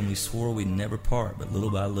married and we swore we'd never part, but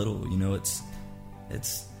little by little, it's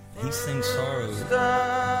he sings Sorrow.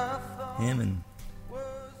 Him and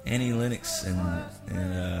Annie Lennox and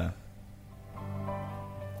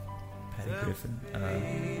Patty Griffin.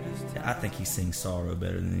 I think he sings Sorrow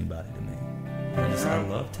better than anybody to me. I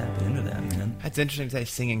love tapping into that, man. That's interesting to say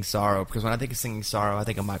singing Sorrow, because when I think of singing Sorrow, I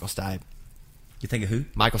think of Michael Stipe. You think of who?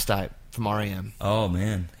 Michael Stipe from R.E.M. Oh,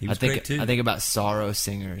 man. He was great, too. I think about Sorrow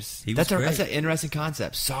singers. He was great. That's an interesting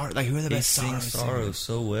concept. Sorrow, like, who are the best Sorrow singers? He sings Sorrow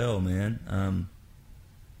so well, man.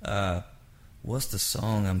 What's the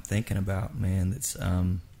song I'm thinking about, man? That's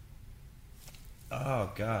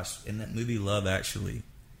oh gosh, in that movie Love Actually,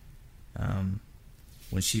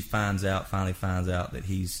 when she finally finds out that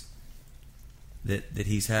he's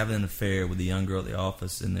having an affair with the young girl at the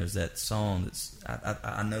office, and there's that song that's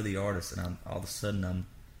I know the artist, and all of a sudden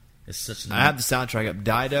it's such an. I have the soundtrack up.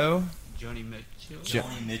 Dido, Joni Mitchell.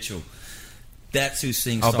 Joni Mitchell. That's who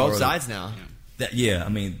sings. Oh, Sorrow. both sides now. I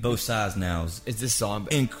mean, both sides now is this song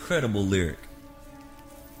incredible lyric.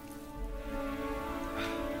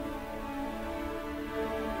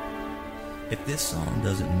 If this song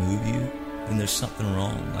doesn't move you, then there's something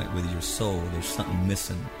wrong, like with your soul. There's something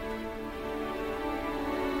missing.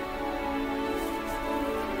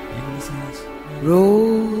 You ever listen to this?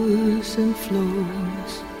 Rows and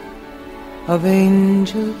flows of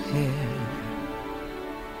angel hair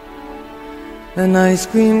and ice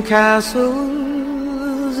cream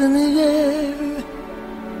castles in the air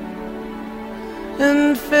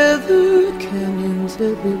and feather canyons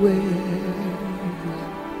everywhere.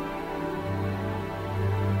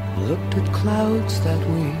 Looked at clouds that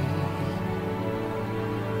way,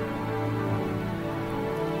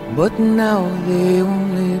 but now they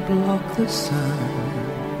only block the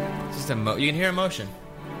sun. It's just you can hear emotion.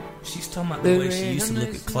 She's talking about the way she used to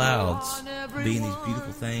look at clouds being these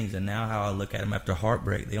beautiful things, and now how I look at them after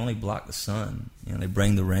heartbreak. They only block the sun. They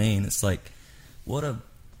bring the rain. It's like, what a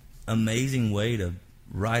amazing way to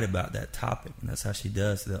write about that topic, and that's how she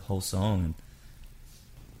does that whole song. And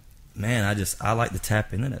man, I like to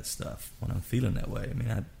tap into that stuff when I'm feeling that way. I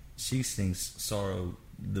mean, she sings Sorrow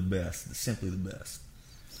the best, simply the best.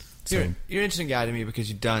 So, you're an interesting guy to me because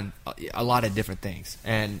you've done a lot of different things.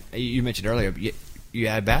 And you mentioned earlier, you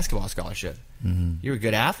had a basketball scholarship. Mm-hmm. You were a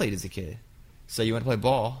good athlete as a kid. So you went to play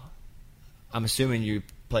ball. I'm assuming you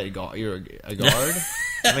played golf. You're a guard.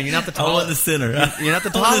 I mean, you're not the tallest. I wasn't the center. You're not the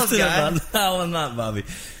tallest guy. No, I'm not, Bobby.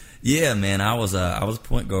 Yeah, man, I was a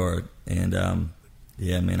point guard, and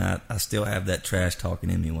yeah, man, I still have that trash talking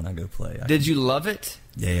in me when I go play. Did you love it?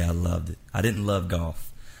 Yeah, I loved it. I didn't love golf.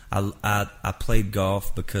 I played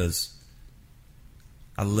golf because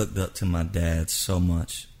I looked up to my dad so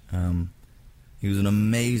much. He was an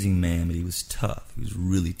amazing man, but he was tough. He was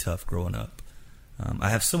really tough growing up. I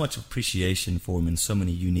have so much appreciation for him in so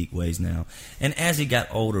many unique ways now. And as he got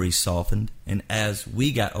older, he softened. And as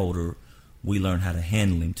we got older, we learned how to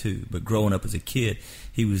handle him too. But growing up as a kid,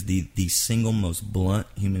 he was the single most blunt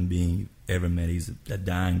human being you've ever met. He's a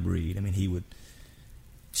dying breed. I mean, he would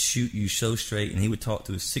shoot you so straight, and he would talk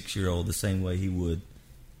to a 6-year-old the same way he would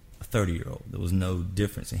a 30-year-old. There was no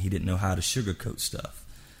difference, and he didn't know how to sugarcoat stuff.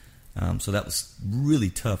 So that was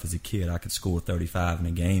really tough as a kid. I could score 35 in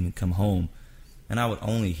a game and come home, and I would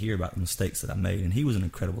only hear about the mistakes that I made. And he was an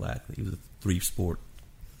incredible athlete. He was a three-sport,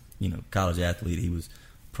 college athlete. He was a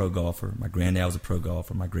pro golfer. My granddad was a pro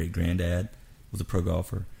golfer. My great-granddad was a pro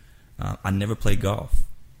golfer. I never played golf.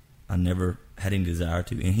 I never had any desire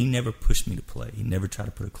to, and he never pushed me to play. He never tried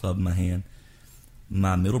to put a club in my hand.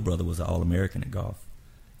 My middle brother was an All-American at golf,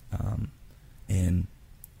 and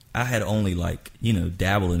I had only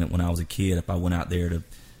dabbled in it when I was a kid. If I went out there to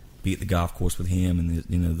be at the golf course with him, and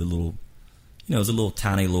the little, it was a little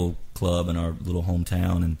tiny little club in our little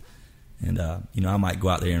hometown, and I might go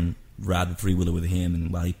out there and ride the three-wheeler with him,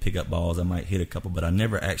 and while he pick up balls, I might hit a couple, but I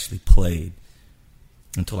never actually played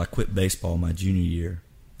until I quit baseball my junior year.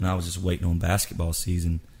 and I was just waiting on basketball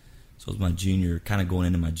season. So it was my junior, kind of going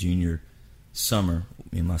into my junior summer.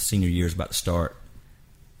 My senior year is about to start.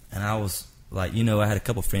 And I was like, I had a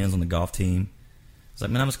couple friends on the golf team. I was like,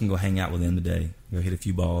 man, I'm just going to go hang out with them today. Go hit a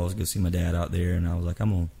few balls, go see my dad out there. And I was like, I'm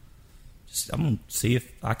going to see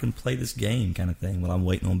if I can play this game kind of thing while I'm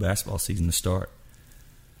waiting on basketball season to start.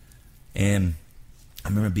 And I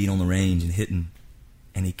remember being on the range and hitting,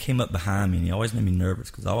 and he came up behind me, and he always made me nervous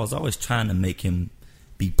because I was always trying to make him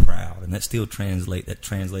be proud, and that still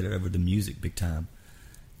translated over to music big time.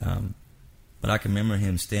 But I can remember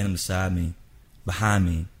him standing beside me, behind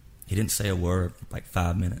me. He didn't say a word for like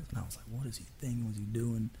 5 minutes, and I was like, what is he thinking? What's he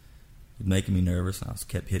doing? It was making me nervous, and I just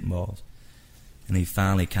kept hitting balls. And he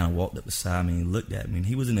finally kind of walked up beside me and looked at me, and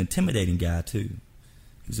he was an intimidating guy too.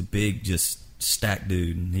 He was a big, just stacked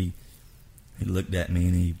dude, and he looked at me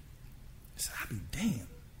and he said, I'll be damned.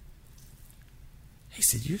 He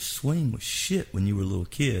said, your swing was shit when you were a little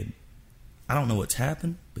kid. I don't know what's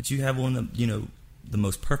happened, but you have one of the, the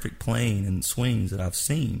most perfect plane and swings that I've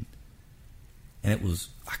seen. And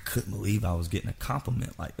I couldn't believe I was getting a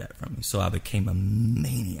compliment like that from me. So I became a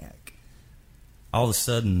maniac. All of a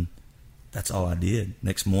sudden, that's all I did.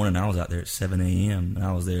 Next morning, I was out there at 7 a.m. and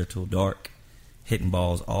I was there till dark, hitting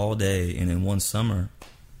balls all day. And in one summer,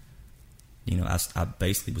 I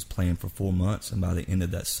basically was playing for 4 months, and by the end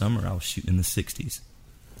of that summer, I was shooting in the 60s.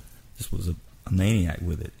 Just was a maniac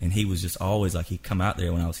with it. And he was just always like, he'd come out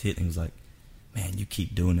there when I was hitting, he was like, man, you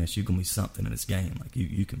keep doing this, you're going to be something in this game. Like,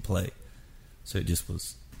 you can play. So it just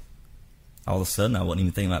was, all of a sudden, I wasn't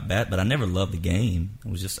even thinking about bat, but I never loved the game.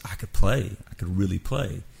 It was just, I could play. I could really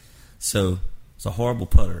play. So it's a horrible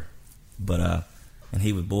putter. But, and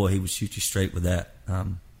he would shoot you straight with that.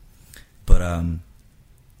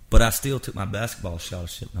 But I still took my basketball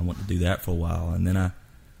scholarship, and I wanted to do that for a while. And then I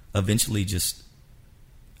eventually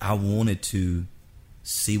I wanted to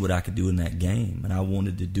see what I could do in that game. And I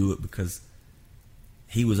wanted to do it because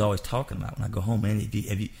he was always talking about, when I go home, man,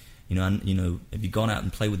 have you gone out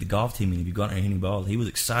and played with the golf team, and have you gone out and hitting balls? He was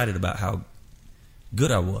excited about how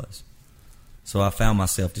good I was. So I found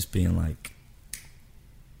myself just being like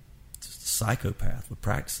just a psychopath with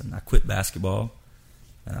practicing. I quit basketball.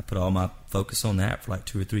 And I put all my focus on that for like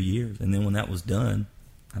 2 or 3 years. And then when that was done,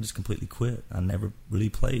 I just completely quit. I never really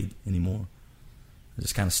played anymore. I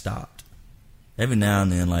just kind of stopped. Every now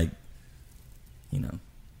and then,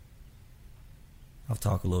 I'll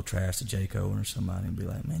talk a little trash to Jake Owen or somebody and be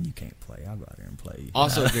like, man, you can't play. I'll go out there and play.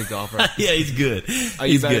 Also a good golfer. Yeah, he's good. Are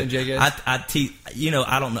you better than Jake is? I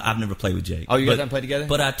don't know. I've never played with Jake. Oh, you guys haven't played together?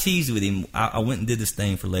 But I teased with him. I went and did this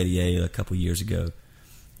thing for Lady A a couple years ago.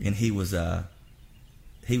 And he was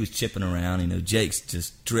chipping around. Jake's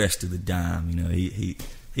just dressed to the dime.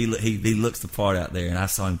 He looks the part out there, and I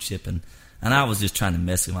saw him chipping, and I was just trying to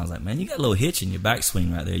mess with him. I was like, man, you got a little hitch in your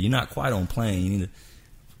backswing right there. You're not quite on plane. You need to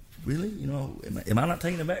really, am I not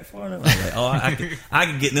taking it back far enough? I was like, oh, I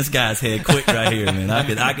could get in this guy's head quick right here, man.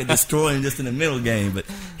 I could destroy him just in the middle game. But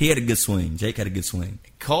he had a good swing. Jake had a good swing.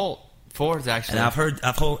 Colt Ford's actually, and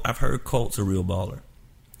I've heard Colt's a real baller,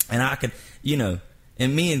 and I could,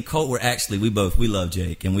 And me and Colt were actually, we love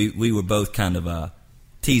Jake, and we were both kind of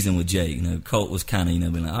teasing with Jake. Colt was kind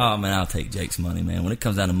of, being like, oh man, I'll take Jake's money, man. When it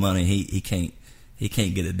comes down to money, he can't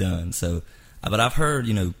get it done. So, but I've heard,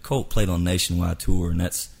 Colt played on a nationwide tour,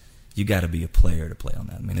 and you got to be a player to play on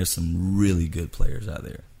that. I mean, there's some really good players out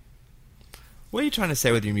there. What are you trying to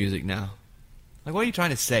say with your music now? Like, what are you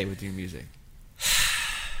trying to say with your music?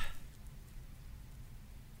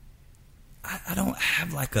 I don't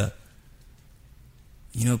have like a,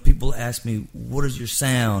 people ask me, what is your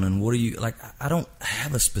sound and what are you, like, I don't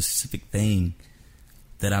have a specific thing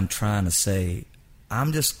that I'm trying to say.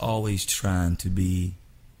 I'm just always trying to be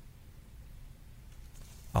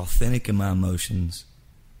authentic in my emotions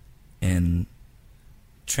and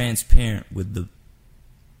transparent with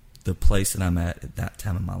the place that I'm at that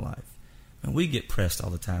time in my life. And we get pressed all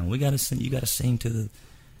the time. You got to sing to the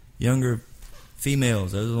younger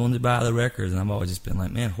females. Those are the ones that buy the records. And I've always just been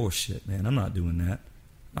like, man, horse shit, man. I'm not doing that.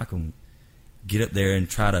 I'm not going to get up there and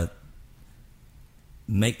try to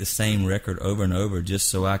make the same record over and over just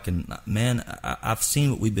so I can. Man, I've seen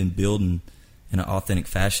what we've been building in an authentic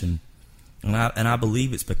fashion, and I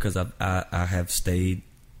believe it's because I have stayed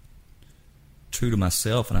true to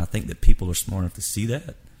myself, and I think that people are smart enough to see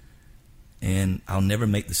that. And I'll never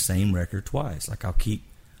make the same record twice. Like I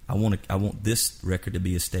want this record to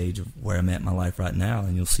be a stage of where I'm at in my life right now,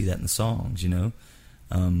 and you'll see that in the songs,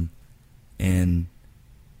 and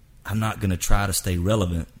I'm not going to try to stay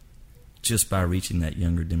relevant just by reaching that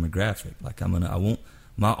younger demographic. Like I want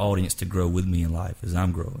my audience to grow with me in life as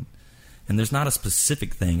I'm growing. And there's not a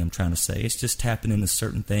specific thing I'm trying to say. It's just tapping into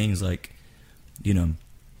certain things, like, you know,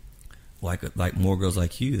 like More Girls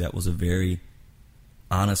Like You. That was a very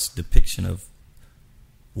honest depiction of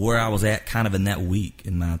where I was at, kind of in that week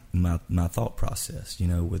in my thought process. You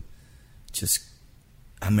know, with just,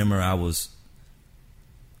 I remember I was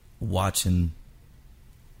watching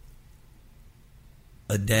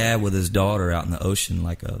a dad with his daughter out in the ocean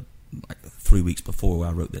like 3 weeks before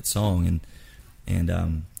I wrote that song,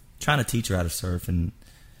 and trying to teach her how to surf, and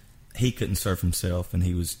he couldn't surf himself, and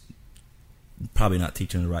he was probably not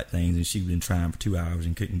teaching her the right things, and she'd been trying for 2 hours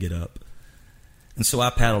and couldn't get up. And so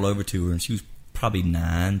I paddled over to her, and she was probably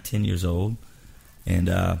 9-10 years old, and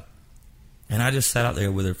I just sat out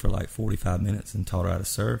there with her for like 45 minutes and taught her how to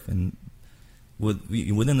surf. And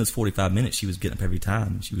within those 45 minutes, she was getting up every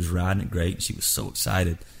time. She was riding it great, and she was so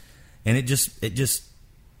excited. And it just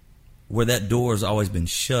where that door has always been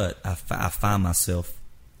shut, I find myself,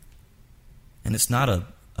 and it's not a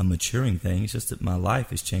maturing thing. It's just that my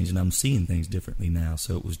life is changing. I'm seeing things differently now.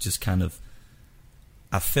 So it was just kind of,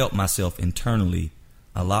 I felt myself internally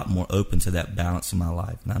a lot more open to that balance in my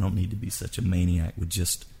life. And I don't need to be such a maniac with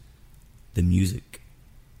just the music,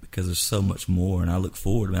 because there's so much more. And I look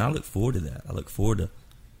forward to that. I look forward to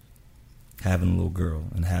having a little girl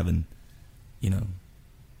and having, you know,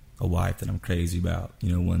 a wife that I'm crazy about,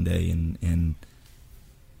 you know, one day, and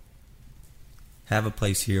have a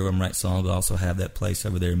place here where I'm writing songs, but also have that place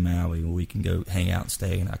over there in Maui where we can go hang out and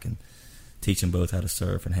stay, and I can teach them both how to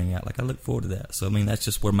surf and hang out. Like, I look forward to that. So, I mean, that's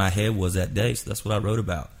just where my head was that day, so that's what I wrote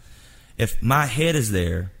about. If my head is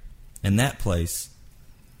there in that place,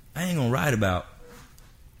 I ain't gonna write about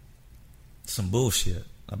some bullshit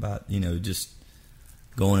about, you know, just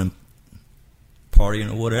going and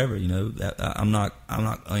partying or whatever, you know. I'm not,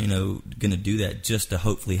 you know, gonna do that just to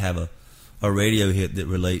hopefully have a radio hit that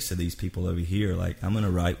relates to these people over here. Like, I'm gonna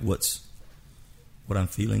write what I'm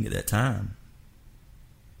feeling at that time.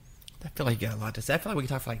 I feel like you got a lot to say. I feel like we could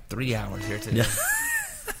talk for like 3 hours here today.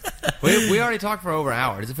 Yeah. we already talked for over an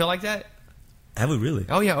hour. Does it feel like that? Have we really?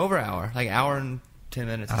 Oh yeah, over an hour. Like an hour and 10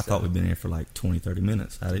 minutes. I thought we'd been here for like 20-30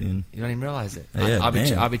 minutes. I didn't. You don't even realize it. Yeah, I'll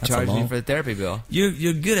be charging you for the therapy bill.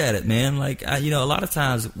 You're good at it, man. Like, you know, a lot of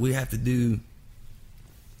times we have to do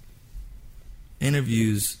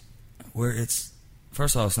interviews where it's,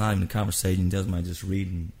 first of all, it's not even a conversation. It doesn't mind just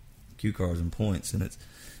reading cue cards and points, and it's,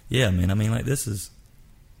 yeah, man. I mean, like, this is,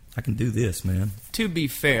 I can do this, man. To be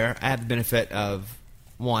fair, I have the benefit of,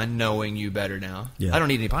 one, knowing you better now. Yeah. I don't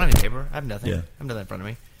need any paper. I have nothing. Yeah. I have nothing in front of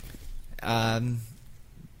me.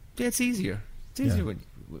 Yeah, it's easier. It's easier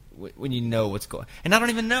when you know what's going on. And I don't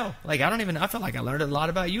even know. Like, I feel like I learned a lot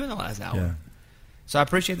about you in the last hour. Yeah. So I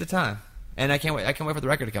appreciate the time. And I can't wait for the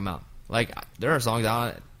record to come out. Like, there are songs on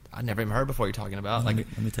it I never even heard before you're talking about. Let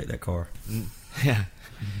me take that car. Yeah.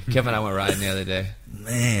 Kevin and I went riding the other day.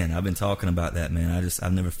 Man, I've been talking about that, man.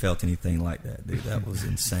 I've never felt anything like that, dude. That was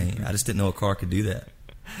insane. I just didn't know a car could do that.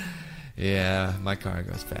 Yeah, my car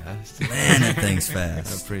goes fast. Man, that thing's I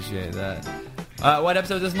fast. appreciate that. What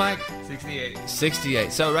episode is this, Mike?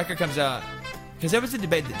 68. So record comes out, because there was a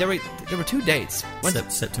debate. There were two dates.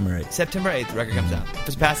 September 8th. September 8th, the record comes out. If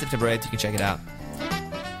it's past September 8th, you can check it out.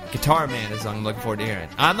 Guitar Man is a song I'm looking forward to hearing.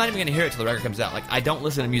 I'm not even going to hear it till the record comes out. Like, I don't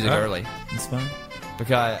listen to music early. That's fine.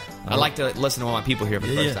 Because I like to listen to all my people here for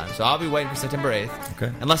the first Yeah. time. So I'll be waiting for September 8th.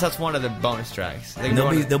 Okay. Unless that's one of the bonus tracks. And they'll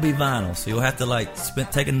be vinyl, so you'll have to, like,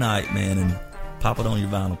 take a night, man, and pop it on your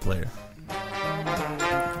vinyl player.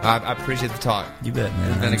 I appreciate the talk. You bet,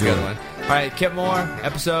 man. It's been a Enjoy good it. one. All right, Kip Moore,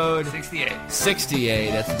 episode 68.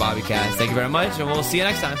 68. That's the Bobby Cast. Thank you very much, and we'll see you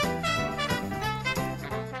next time.